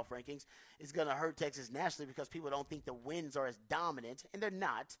playoff rankings. It's going to hurt Texas nationally because people don't think the wins are as dominant, and they're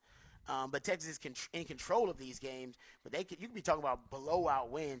not. But Texas is in control of these games. But you could be talking about blowout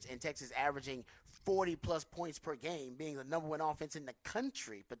wins and Texas averaging 40-plus points per game, being the number one offense in the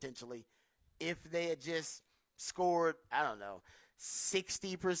country potentially if they had just scored,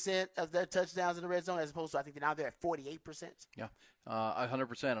 60% of their touchdowns in the red zone as opposed to, I think now they're at 48%. Yeah,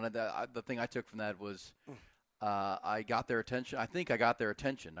 100%. And the thing I took from that was I got their attention. I think I got their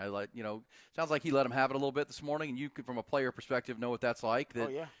attention. Sounds like he let them have it a little bit this morning, and you could, from a player perspective, know what that's like. Oh,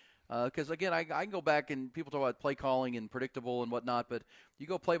 yeah. Because, again, I can go back and people talk about play calling and predictable and whatnot, but you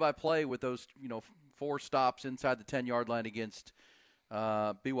go play-by-play with those, 4 stops inside the 10-yard line against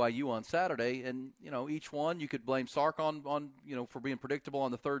BYU on Saturday, and, each one you could blame Sark on for being predictable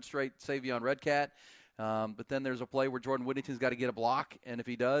on the third straight Savion Redcat. But then there's a play where Jordan Whittington's got to get a block, and if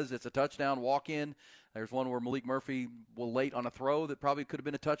he does, it's a touchdown, walk-in. There's one where Malik Murphy will late on a throw that probably could have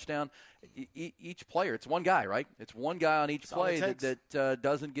been a touchdown. Each player, it's one guy, right? It's one guy on each play that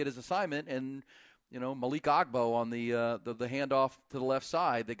doesn't get his assignment, and Malik Agbo on the handoff to the left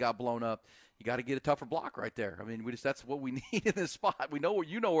side that got blown up. You got to get a tougher block right there. I mean, that's what we need in this spot. We know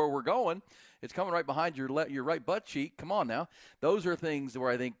where we're going. It's coming right behind your right butt cheek. Come on now. Those are things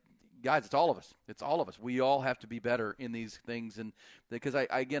where I think, guys, it's all of us. It's all of us. We all have to be better in these things. And because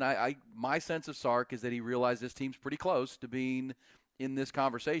my sense of Sark is that he realized this team's pretty close to being in this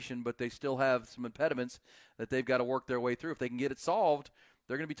conversation, but they still have some impediments that they've got to work their way through. If they can get it solved,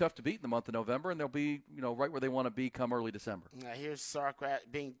 they're going to be tough to beat in the month of November, and they'll be, right where they want to be come early December. Here's Sark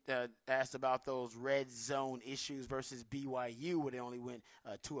being asked about those red zone issues versus BYU, where they only went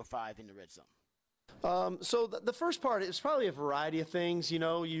 2 of 5 in the red zone. So the first part is probably a variety of things.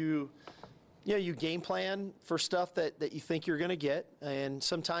 You game plan for stuff that you think you're going to get, and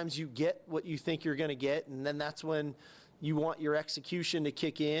sometimes you get what you think you're going to get, and then that's when you want your execution to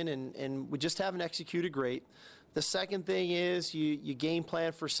kick in, and we just haven't executed great. The second thing is you game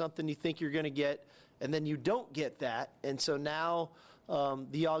plan for something you think you're going to get, and then you don't get that, and so now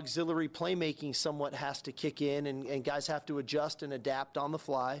the auxiliary playmaking somewhat has to kick in, and guys have to adjust and adapt on the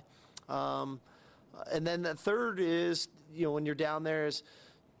fly. And then the third is, when you're down there is,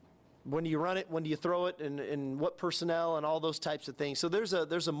 when do you run it, when do you throw it, and what personnel and all those types of things. So there's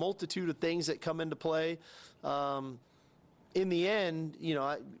a multitude of things that come into play. In the end,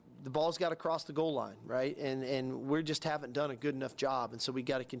 the ball's got to cross the goal line, right? And we just haven't done a good enough job, and so we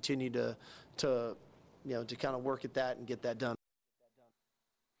got to continue to kind of work at that and get that done.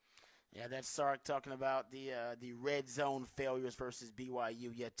 Yeah, that's Sark talking about the red zone failures versus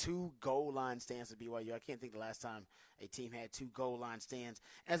BYU. Yeah, 2 goal line stands at BYU. I can't think the last time a team had 2 goal line stands.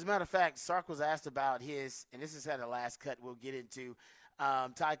 As a matter of fact, Sark was asked about his, and this is kind of the last cut we'll get into.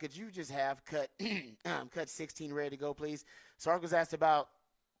 Ty, could you just have cut 16 ready to go, please? Sark was asked about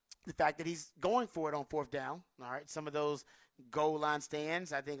the fact that he's going for it on 4th down. All right, some of those goal line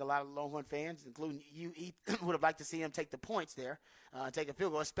stands, I think a lot of Longhorn fans, including you, would have liked to see him take the points there, take a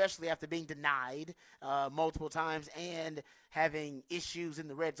field goal, especially after being denied multiple times and having issues in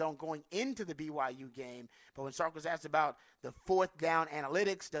the red zone going into the BYU game. But when Sark was asked about the 4th down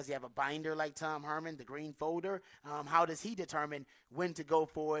analytics, does he have a binder like Tom Herman, the green folder? How does he determine when to go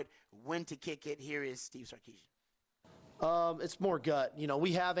for it, when to kick it? Here is Steve Sarkisian. It's more gut.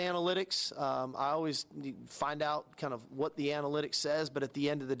 We have analytics. I always find out kind of what the analytics says, but at the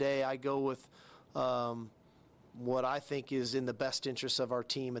end of the day, I go with what I think is in the best interest of our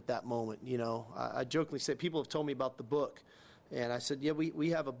team at that moment. I jokingly say, people have told me about the book, and I said, yeah, we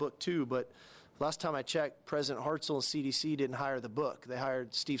have a book too, but last time I checked, President Hartzell and CDC didn't hire the book. They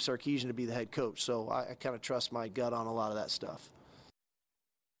hired Steve Sarkisian to be the head coach, so I kind of trust my gut on a lot of that stuff.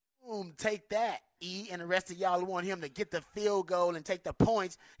 Boom, take that, E, and the rest of y'all want him to get the field goal and take the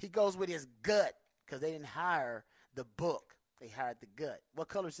points. He goes with his gut because they didn't hire the book. They hired the gut. What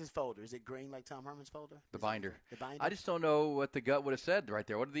color is his folder? Is it green like Tom Herman's folder? The binder. The binder? I just don't know what the gut would have said right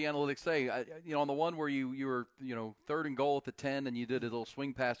there. What did the analytics say? On the one where you were, 3rd and goal at the 10 and you did a little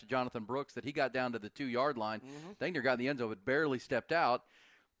swing pass to Jonathan Brooks that he got down to the 2-yard line. Mm-hmm. Dangner got in the end zone but barely stepped out.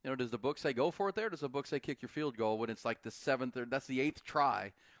 Does the book say go for it there? Or does the book say kick your field goal when it's like the 7th or that's the 8th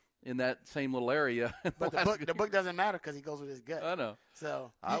try in that same little area? But the book doesn't matter because he goes with his gut. I know.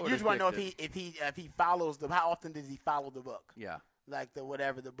 So you just want to know if he follows how often does he follow the book? Yeah. Like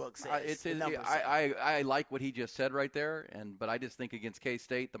whatever the book says. I like what he just said right there, but I just think against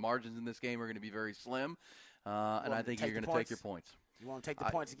K-State, the margins in this game are going to be very slim, and I think you're going to take your points. You want to take the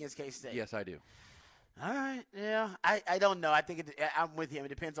points against K-State? Yes, I do. All right, yeah. I don't know. I think I'm with him. It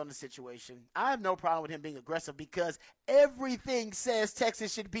depends on the situation. I have no problem with him being aggressive because everything says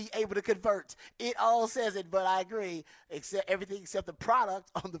Texas should be able to convert. It all says it, but I agree, everything except the product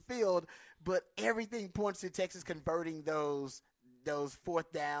on the field, but everything points to Texas converting those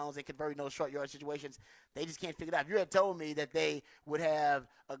 4th downs and converting those short yard situations. They just can't figure it out. If you had told me that they would have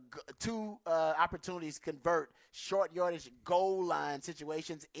 2 opportunities to convert short yardage goal line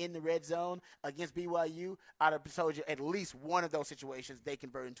situations in the red zone against BYU, I'd have told you at least one of those situations they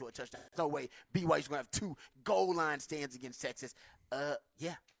convert into a touchdown. There's no way BYU's going to have 2 goal line stands against Texas.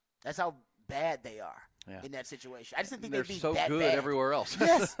 Yeah, that's how bad they are. Yeah. In that situation. I just didn't think they'd be so that good bad. everywhere else.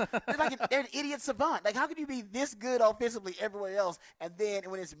 Yes. They're an idiot savant. Like, how could you be this good offensively everywhere else, and then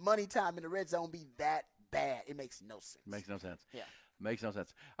when it's money time in the red zone, be that bad? It makes no sense. Makes no sense. Yeah. Makes no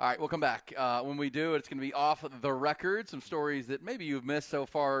sense. All right, we'll come back. When we do, it's going to be off the record, some stories that maybe you've missed so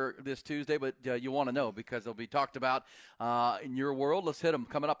far this Tuesday, but you want to know because they'll be talked about in your world. Let's hit them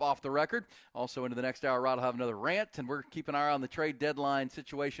coming up off the record. Also into the next hour, Rod will have another rant, and we're keeping our eye on the trade deadline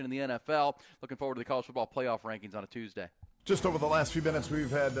situation in the NFL. Looking forward to the college football playoff rankings on a Tuesday. Just over the last few minutes, we've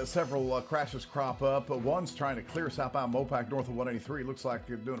had several crashes crop up. One's trying to clear southbound Mopac north of 183. Looks like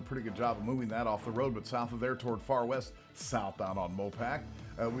you're doing a pretty good job of moving that off the road, but south of there toward Far West, southbound on Mopac.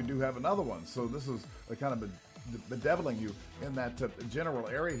 We do have another one. So this is kind of bedeviling you in that general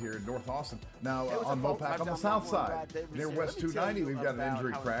area here in North Austin. Now on Mopac on the south side, near West 290, we've got an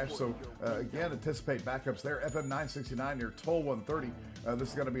injury crash. So again, anticipate backups there. FM 969 near Toll 130. This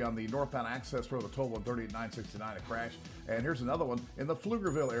is going to be on the northbound access road of Toll 130 at 969, a crash. And here's another one in the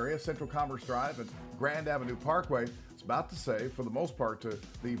Pflugerville area, Central Commerce Drive and Grand Avenue Parkway. It's about to say, for the most part,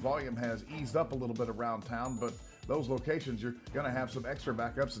 the volume has eased up a little bit around town, but those locations, you're going to have some extra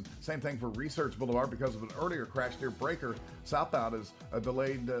backups. And same thing for Research Boulevard because of an earlier crash near Breaker. Southbound is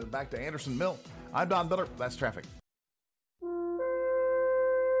delayed back to Anderson Mill. I'm Don Miller. That's traffic.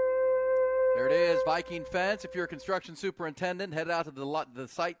 There it is, Viking Fence. If you're a construction superintendent, head out to the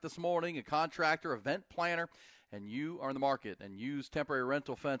site this morning, a contractor, event planner, and you are in the market and use temporary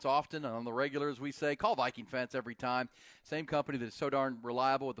rental fence often and on the regular, as we say, call Viking Fence every time. Same company that is so darn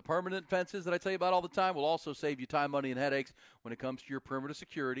reliable with the permanent fences that I tell you about all the time will also save you time, money, and headaches when it comes to your perimeter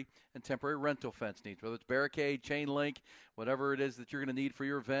security and temporary rental fence needs, whether it's barricade, chain link, whatever it is that you're going to need for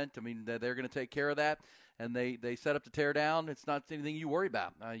your event. I mean, they're going to take care of that. And they set up to tear down. It's not anything you worry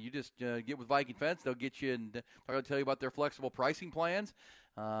about. You just get with Viking Fence. They'll get you, and they're going to tell you about their flexible pricing plans,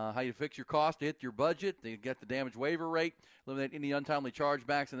 how you fix your cost to hit your budget. They get the damage waiver rate, eliminate any untimely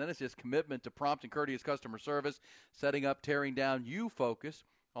chargebacks, and then it's just commitment to prompt and courteous customer service, setting up, tearing down. You focus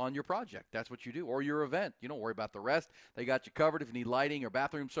on your project. That's what you do, or your event. You don't worry about the rest. They got you covered. If you need lighting or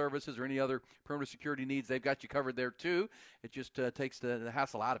bathroom services or any other perimeter security needs, they've got you covered there too. It just takes the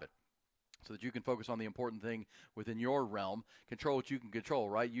hassle out of it, so that you can focus on the important thing within your realm. Control what you can control,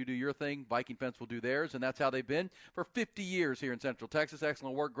 right? You do your thing, Viking Fence will do theirs, and that's how they've been for 50 years here in Central Texas.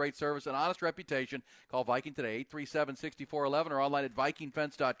 Excellent work, great service, and honest reputation. Call Viking today, 837-6411, or online at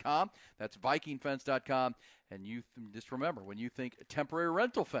VikingFence.com. That's VikingFence.com. And you just remember, when you think temporary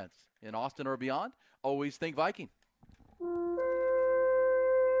rental fence in Austin or beyond, always think Viking.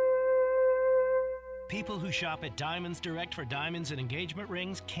 People who shop at Diamonds Direct for diamonds and engagement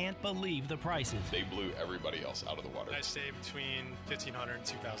rings can't believe the prices. They blew everybody else out of the water. I saved between $1,500 and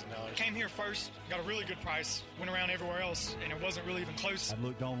 $2,000. Came here first, got a really good price, went around everywhere else, and it wasn't really even close. I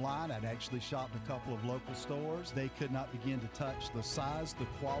looked online. I'd actually shopped a couple of local stores. They could not begin to touch the size, the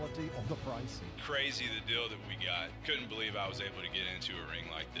quality, or the pricing. Crazy the deal that we got. Couldn't believe I was able to get into a ring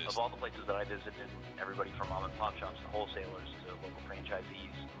like this. Of all the places that I visited, everybody from mom and pop shops to wholesalers to local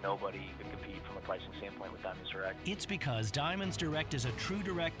franchisees, nobody could compete from a pricing standpoint with Diamonds Direct. It's because Diamonds Direct is a true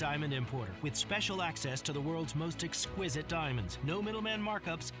direct diamond importer with special access to the world's most exquisite diamonds, no middleman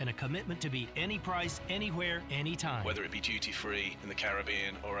markups, and a commitment to beat any price, anywhere, anytime. Whether it be duty-free in the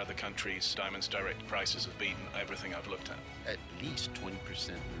Caribbean or other countries, Diamonds Direct prices have beaten everything I've looked at. At least 20%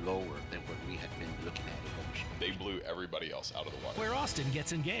 lower than what we had been looking at. They blew everybody else out of the water. Where Austin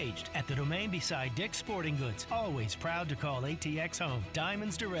gets engaged, at the Domain beside Dick's Sporting Goods. Always proud to call ATX home.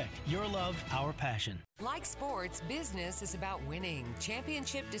 Diamonds Direct. Your love, our passion. Like sports, business is about winning.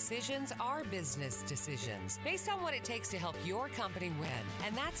 Championship decisions are business decisions based on what it takes to help your company win.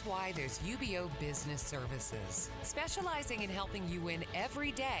 And that's why there's UBO Business Services, specializing in helping you win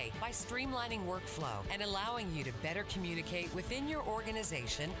every day by streamlining workflow and allowing you to better communicate within your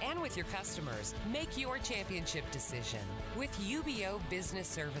organization and with your customers. Make your championship decision with UBO Business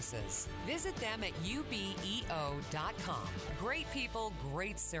Services. Visit them at ubeo.com. Great people,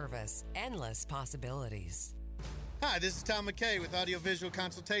 great service, endless possibilities. Hi, this is Tom McKay with Audiovisual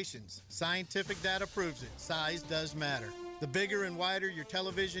Consultations. Scientific data proves it. Size does matter. The bigger and wider your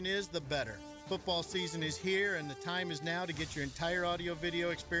television is, the better. Football season is here, and the time is now to get your entire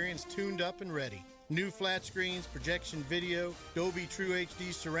audio-video experience tuned up and ready. New flat screens, projection video, Dolby True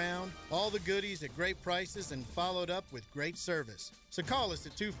HD surround, all the goodies at great prices and followed up with great service. So call us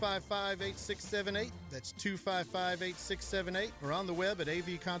at 255-8678. That's 255-8678 or on the web at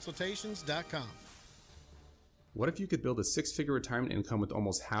avconsultations.com. What if you could build a six-figure retirement income with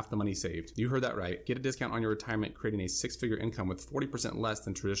almost half the money saved? You heard that right. Get a discount on your retirement, creating a six-figure income with 40% less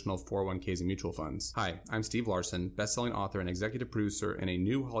than traditional 401ks and mutual funds. Hi, I'm Steve Larson, best-selling author and executive producer in a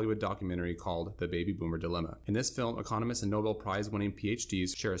new Hollywood documentary called The Baby Boomer Dilemma. In this film, economists and Nobel Prize-winning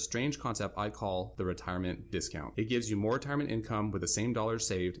PhDs share a strange concept I call the retirement discount. It gives you more retirement income with the same dollars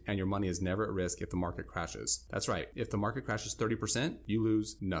saved, and your money is never at risk if the market crashes. That's right. If the market crashes 30%, you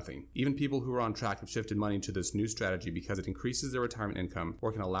lose nothing. Even people who are on track have shifted money to this new strategy because it increases their retirement income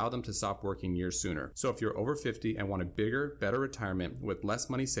or can allow them to stop working years sooner. So if you're over 50 and want a bigger, better retirement with less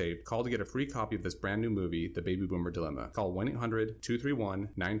money saved, call to get a free copy of this brand new movie, The Baby Boomer Dilemma. Call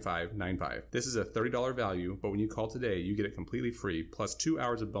 1-800-231-9595. This is a $30 value, but when you call today, you get it completely free, plus 2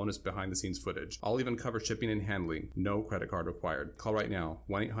 hours of bonus behind-the-scenes footage. I'll even cover shipping and handling. No credit card required. Call right now,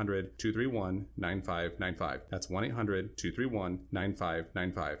 1-800-231-9595. That's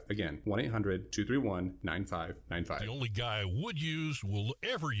 1-800-231-9595. Again, 1-800-231-9595. The only guy I would use, will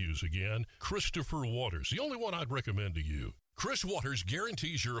ever use again, Christopher Waters. The only one I'd recommend to you. Chris Waters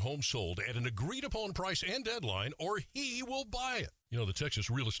guarantees your home sold at an agreed-upon price and deadline, or he will buy it. You know, the Texas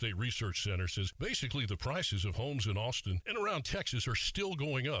Real Estate Research Center says basically the prices of homes in Austin and around Texas are still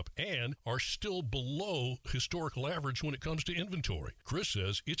going up and are still below historical average when it comes to inventory. Chris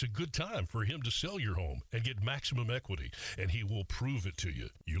says it's a good time for him to sell your home and get maximum equity, and he will prove it to you.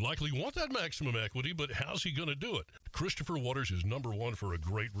 You likely want that maximum equity, but how's he going to do it? Christopher Waters is number one for a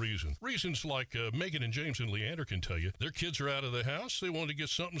great reason. Reasons like Megan and James and Leander can tell you. Their kids are out of the house. They want to get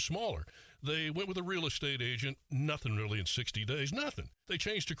something smaller. They went with a real estate agent. Nothing really in 60 days. Nothing. They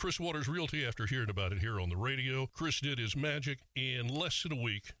changed to Chris Waters Realty after hearing about it here on the radio. Chris did his magic. In less than a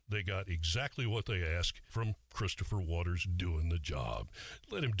week, they got exactly what they asked from Christopher Waters doing the job.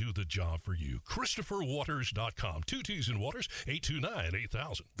 Let him do the job for you. ChristopherWaters.com. 2 T's in Waters,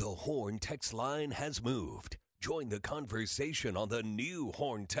 829-8000. The Horn text line has moved. Join the conversation on the new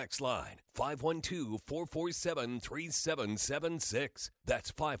Horn text line, 512-447-3776.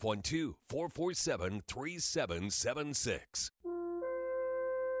 That's 512-447-3776.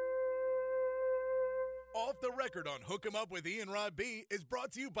 Off the Record on Hook 'em Up with Ian Rod B is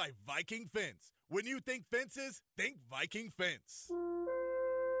brought to you by Viking Fence. When you think fences, think Viking Fence.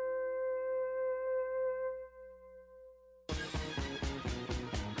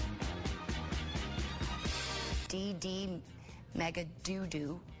 DD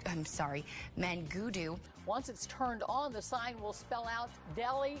Mangudu. Once it's turned on, the sign will spell out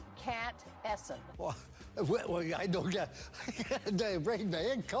Deli Cat Essen. Well, I don't get break my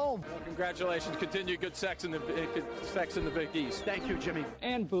income. Well, congratulations. Continue good sex in the Big East. Thank you, Jimmy.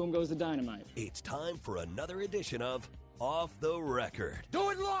 And boom goes the dynamite. It's time for another edition of Off the Record.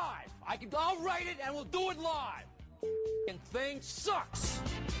 Do it live. I'll write it and we'll do it live. And thing sucks.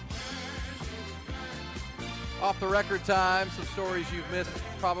 Off the record time, some stories you've missed,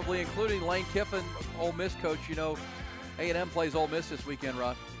 probably including Lane Kiffin, Ole Miss coach. You know, A&M plays Ole Miss this weekend,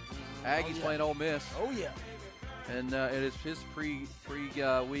 Rod. Aggies playing Ole Miss. Oh, yeah. And it is his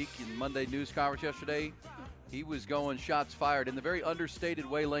pre-week in Monday news conference yesterday. He was going shots fired in the very understated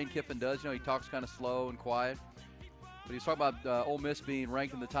way Lane Kiffin does. You know, he talks kind of slow and quiet. But he's talking about Ole Miss being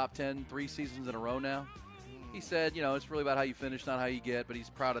ranked in the top 10 3 seasons in a row now. He said, you know, it's really about how you finish, not how you get, but he's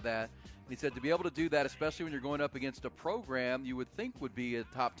proud of that. He said to be able to do that, especially when you're going up against a program you would think would be a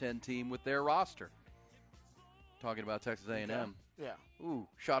top 10 team with their roster. Talking about Texas A&M. Yeah. Ooh,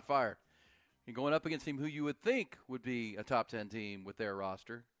 shot fired. You're going up against a team who you would think would be a top 10 team with their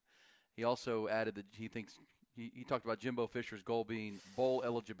roster. He also added that he thinks he talked about Jimbo Fisher's goal being bowl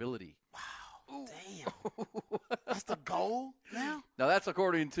eligibility. Wow. Damn. That's the goal now? Now, that's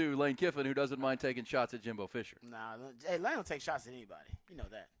according to Lane Kiffin, who doesn't mind taking shots at Jimbo Fisher. Nah, hey, Lane don't take shots at anybody. You know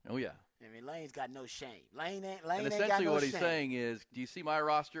that. Oh, yeah. I mean, Lane's got no shame. Lane and ain't essentially got no what he's shame. saying is, do you see my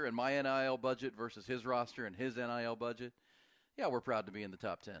roster and my NIL budget versus his roster and his NIL budget? Yeah, we're proud to be in the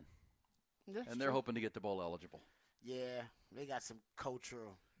top 10. That's and they're true. hoping to get to bowl eligible. Yeah, they got some culture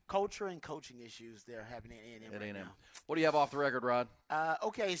and coaching issues there happening at A&M right now. What do you have off the record, Rod?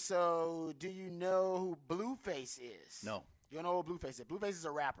 Okay, so do you know who Blueface is? No. You don't know who Blueface is? Blueface is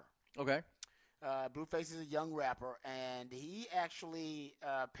a rapper. Okay. Blueface is a young rapper, and he actually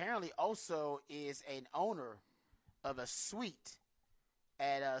apparently also is an owner of a suite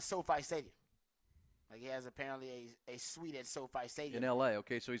at SoFi Stadium. Like he has apparently a suite at SoFi Stadium. In L.A.,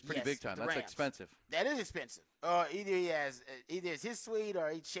 okay, so he's pretty big time. the That's Rams. expensive. That is expensive. Either it's his suite or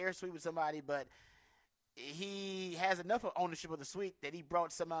he shares a suite with somebody, but he has enough of ownership of the suite that he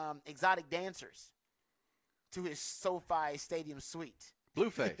brought some exotic dancers to his SoFi Stadium suite.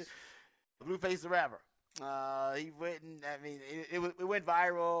 Blueface. Blueface the rapper. He went and, I mean, it went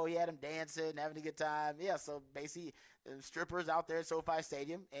viral. He had him dancing, having a good time. Yeah, so basically strippers out there at SoFi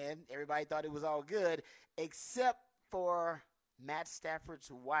Stadium, and everybody thought it was all good, except for Matt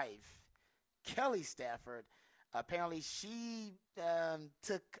Stafford's wife, Kelly Stafford. Apparently she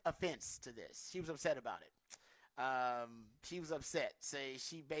took offense to this. She was upset about it. She was upset. So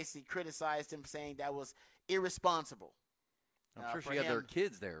she basically criticized him, saying that was irresponsible. I'm sure she had their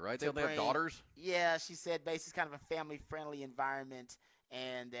kids there, right? They have daughters? Yeah, she said basically it's kind of a family-friendly environment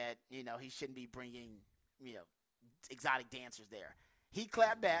and that, you know, he shouldn't be bringing, you know, exotic dancers there. He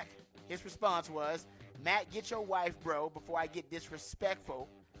clapped back. His response was, Matt, get your wife, bro, before I get disrespectful.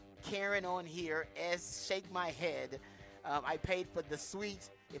 Karen on here, shake my head. I paid for the suite.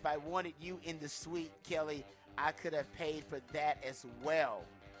 If I wanted you in the suite, Kelly, I could have paid for that as well.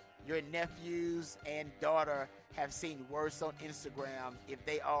 Your nephews and daughter have seen worse on Instagram if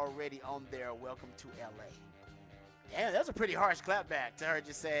they already on there. Welcome to L.A. Damn, that's a pretty harsh clapback to her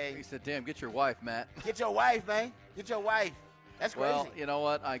just saying. He said, damn, get your wife, Matt. Get your wife, man. Get your wife. That's crazy. Well, you know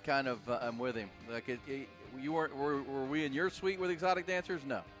what? I kind of I'm with him. Like, you weren't. Were we in your suite with exotic dancers?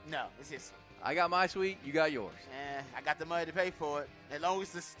 No. No, it's his suite. I got my suite. You got yours. I got the money to pay for it. As long as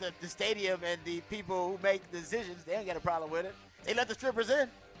the stadium and the people who make the decisions, they ain't got a problem with it. They let the strippers in.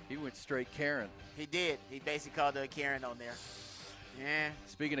 He went straight Karen. He did. He basically called her a Karen on there. Yeah.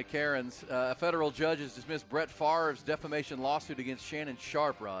 Speaking of Karens, a federal judge has dismissed Brett Favre's defamation lawsuit against Shannon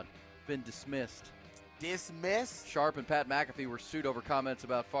Sharp, Rod. Been dismissed. Dismissed? Sharp and Pat McAfee were sued over comments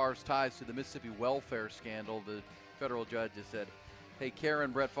about Favre's ties to the Mississippi welfare scandal. The federal judge has said Hey, Karen,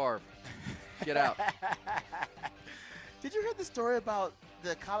 Brett Favre, get out. Did you hear the story about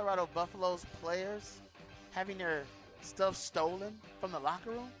the Colorado Buffaloes players having their stuff stolen from the locker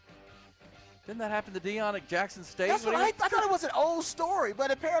room? Didn't that happen to Deion at Jackson State? That's what I thought it was an old story,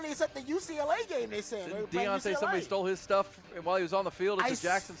 but apparently it's at the UCLA game, they said. Didn't Deion say somebody stole his stuff while he was on the field at the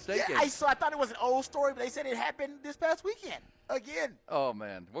Jackson State game? I thought it was an old story, but they said it happened this past weekend again. Oh,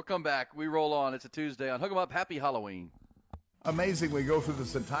 man. We'll come back. We roll on. It's a Tuesday on Hook 'em Up. Happy Halloween. Amazing, we go through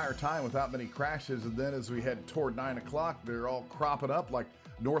this entire time without many crashes, and then as we head toward 9 o'clock, they're all cropping up like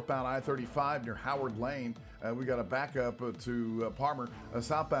northbound I-35 near Howard Lane. We got a backup to Palmer.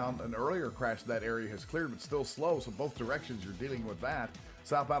 Southbound, an earlier crash in that area has cleared, but still slow, so both directions you're dealing with that.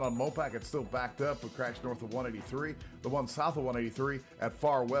 Southbound on Mopac, it's still backed up. We crashed north of 183. The one south of 183 at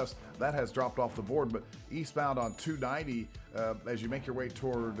Far West, that has dropped off the board. But eastbound on 290, as you make your way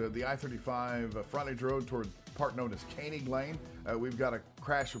toward the I-35 frontage road toward part known as Koenig Lane, we've got a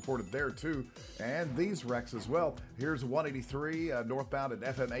crash reported there too. And these wrecks as well. Here's 183 northbound at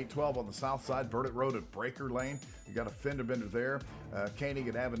FM 812 on the south side, Burdett Road at Breaker Lane. You got a fender bender there. Koenig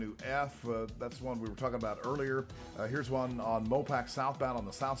at Avenue F, that's one we were talking about earlier. Here's one on Mopac southbound on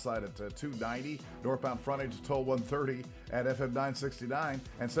the south side at 290. Northbound frontage toll 130 at FM 969.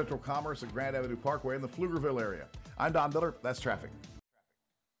 And Central Commerce at Grand Avenue Parkway in the Pflugerville area. I'm Don Miller. That's traffic.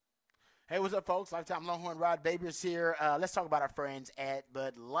 Hey, what's up, folks? Lifetime Longhorn Rod Babers here. Let's talk about our friends at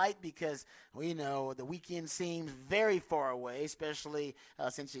Bud Light because we know the weekend seems very far away, especially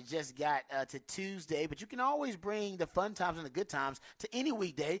since you just got to Tuesday. But you can always bring the fun times and the good times to any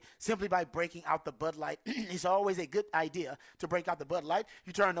weekday simply by breaking out the Bud Light. It's always a good idea to break out the Bud Light.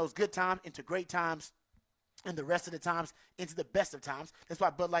 You turn those good times into great times, and the rest of the times into the best of times. That's why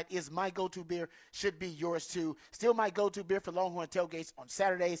Bud Light is my go-to beer, should be yours too. Still my go-to beer for Longhorn tailgates on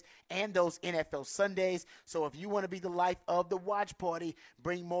Saturdays and those NFL Sundays. So if you want to be the life of the watch party,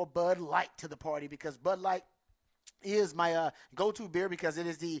 bring more Bud Light to the party because Bud Light is my go-to beer because it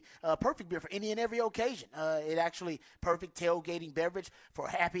is the perfect beer for any and every occasion. It actually perfect tailgating beverage for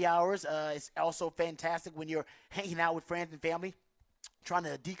happy hours. It's also fantastic when you're hanging out with friends and family, trying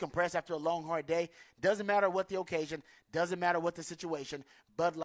to decompress after a long, hard day. Doesn't matter what the occasion, doesn't matter what the situation, Bud Light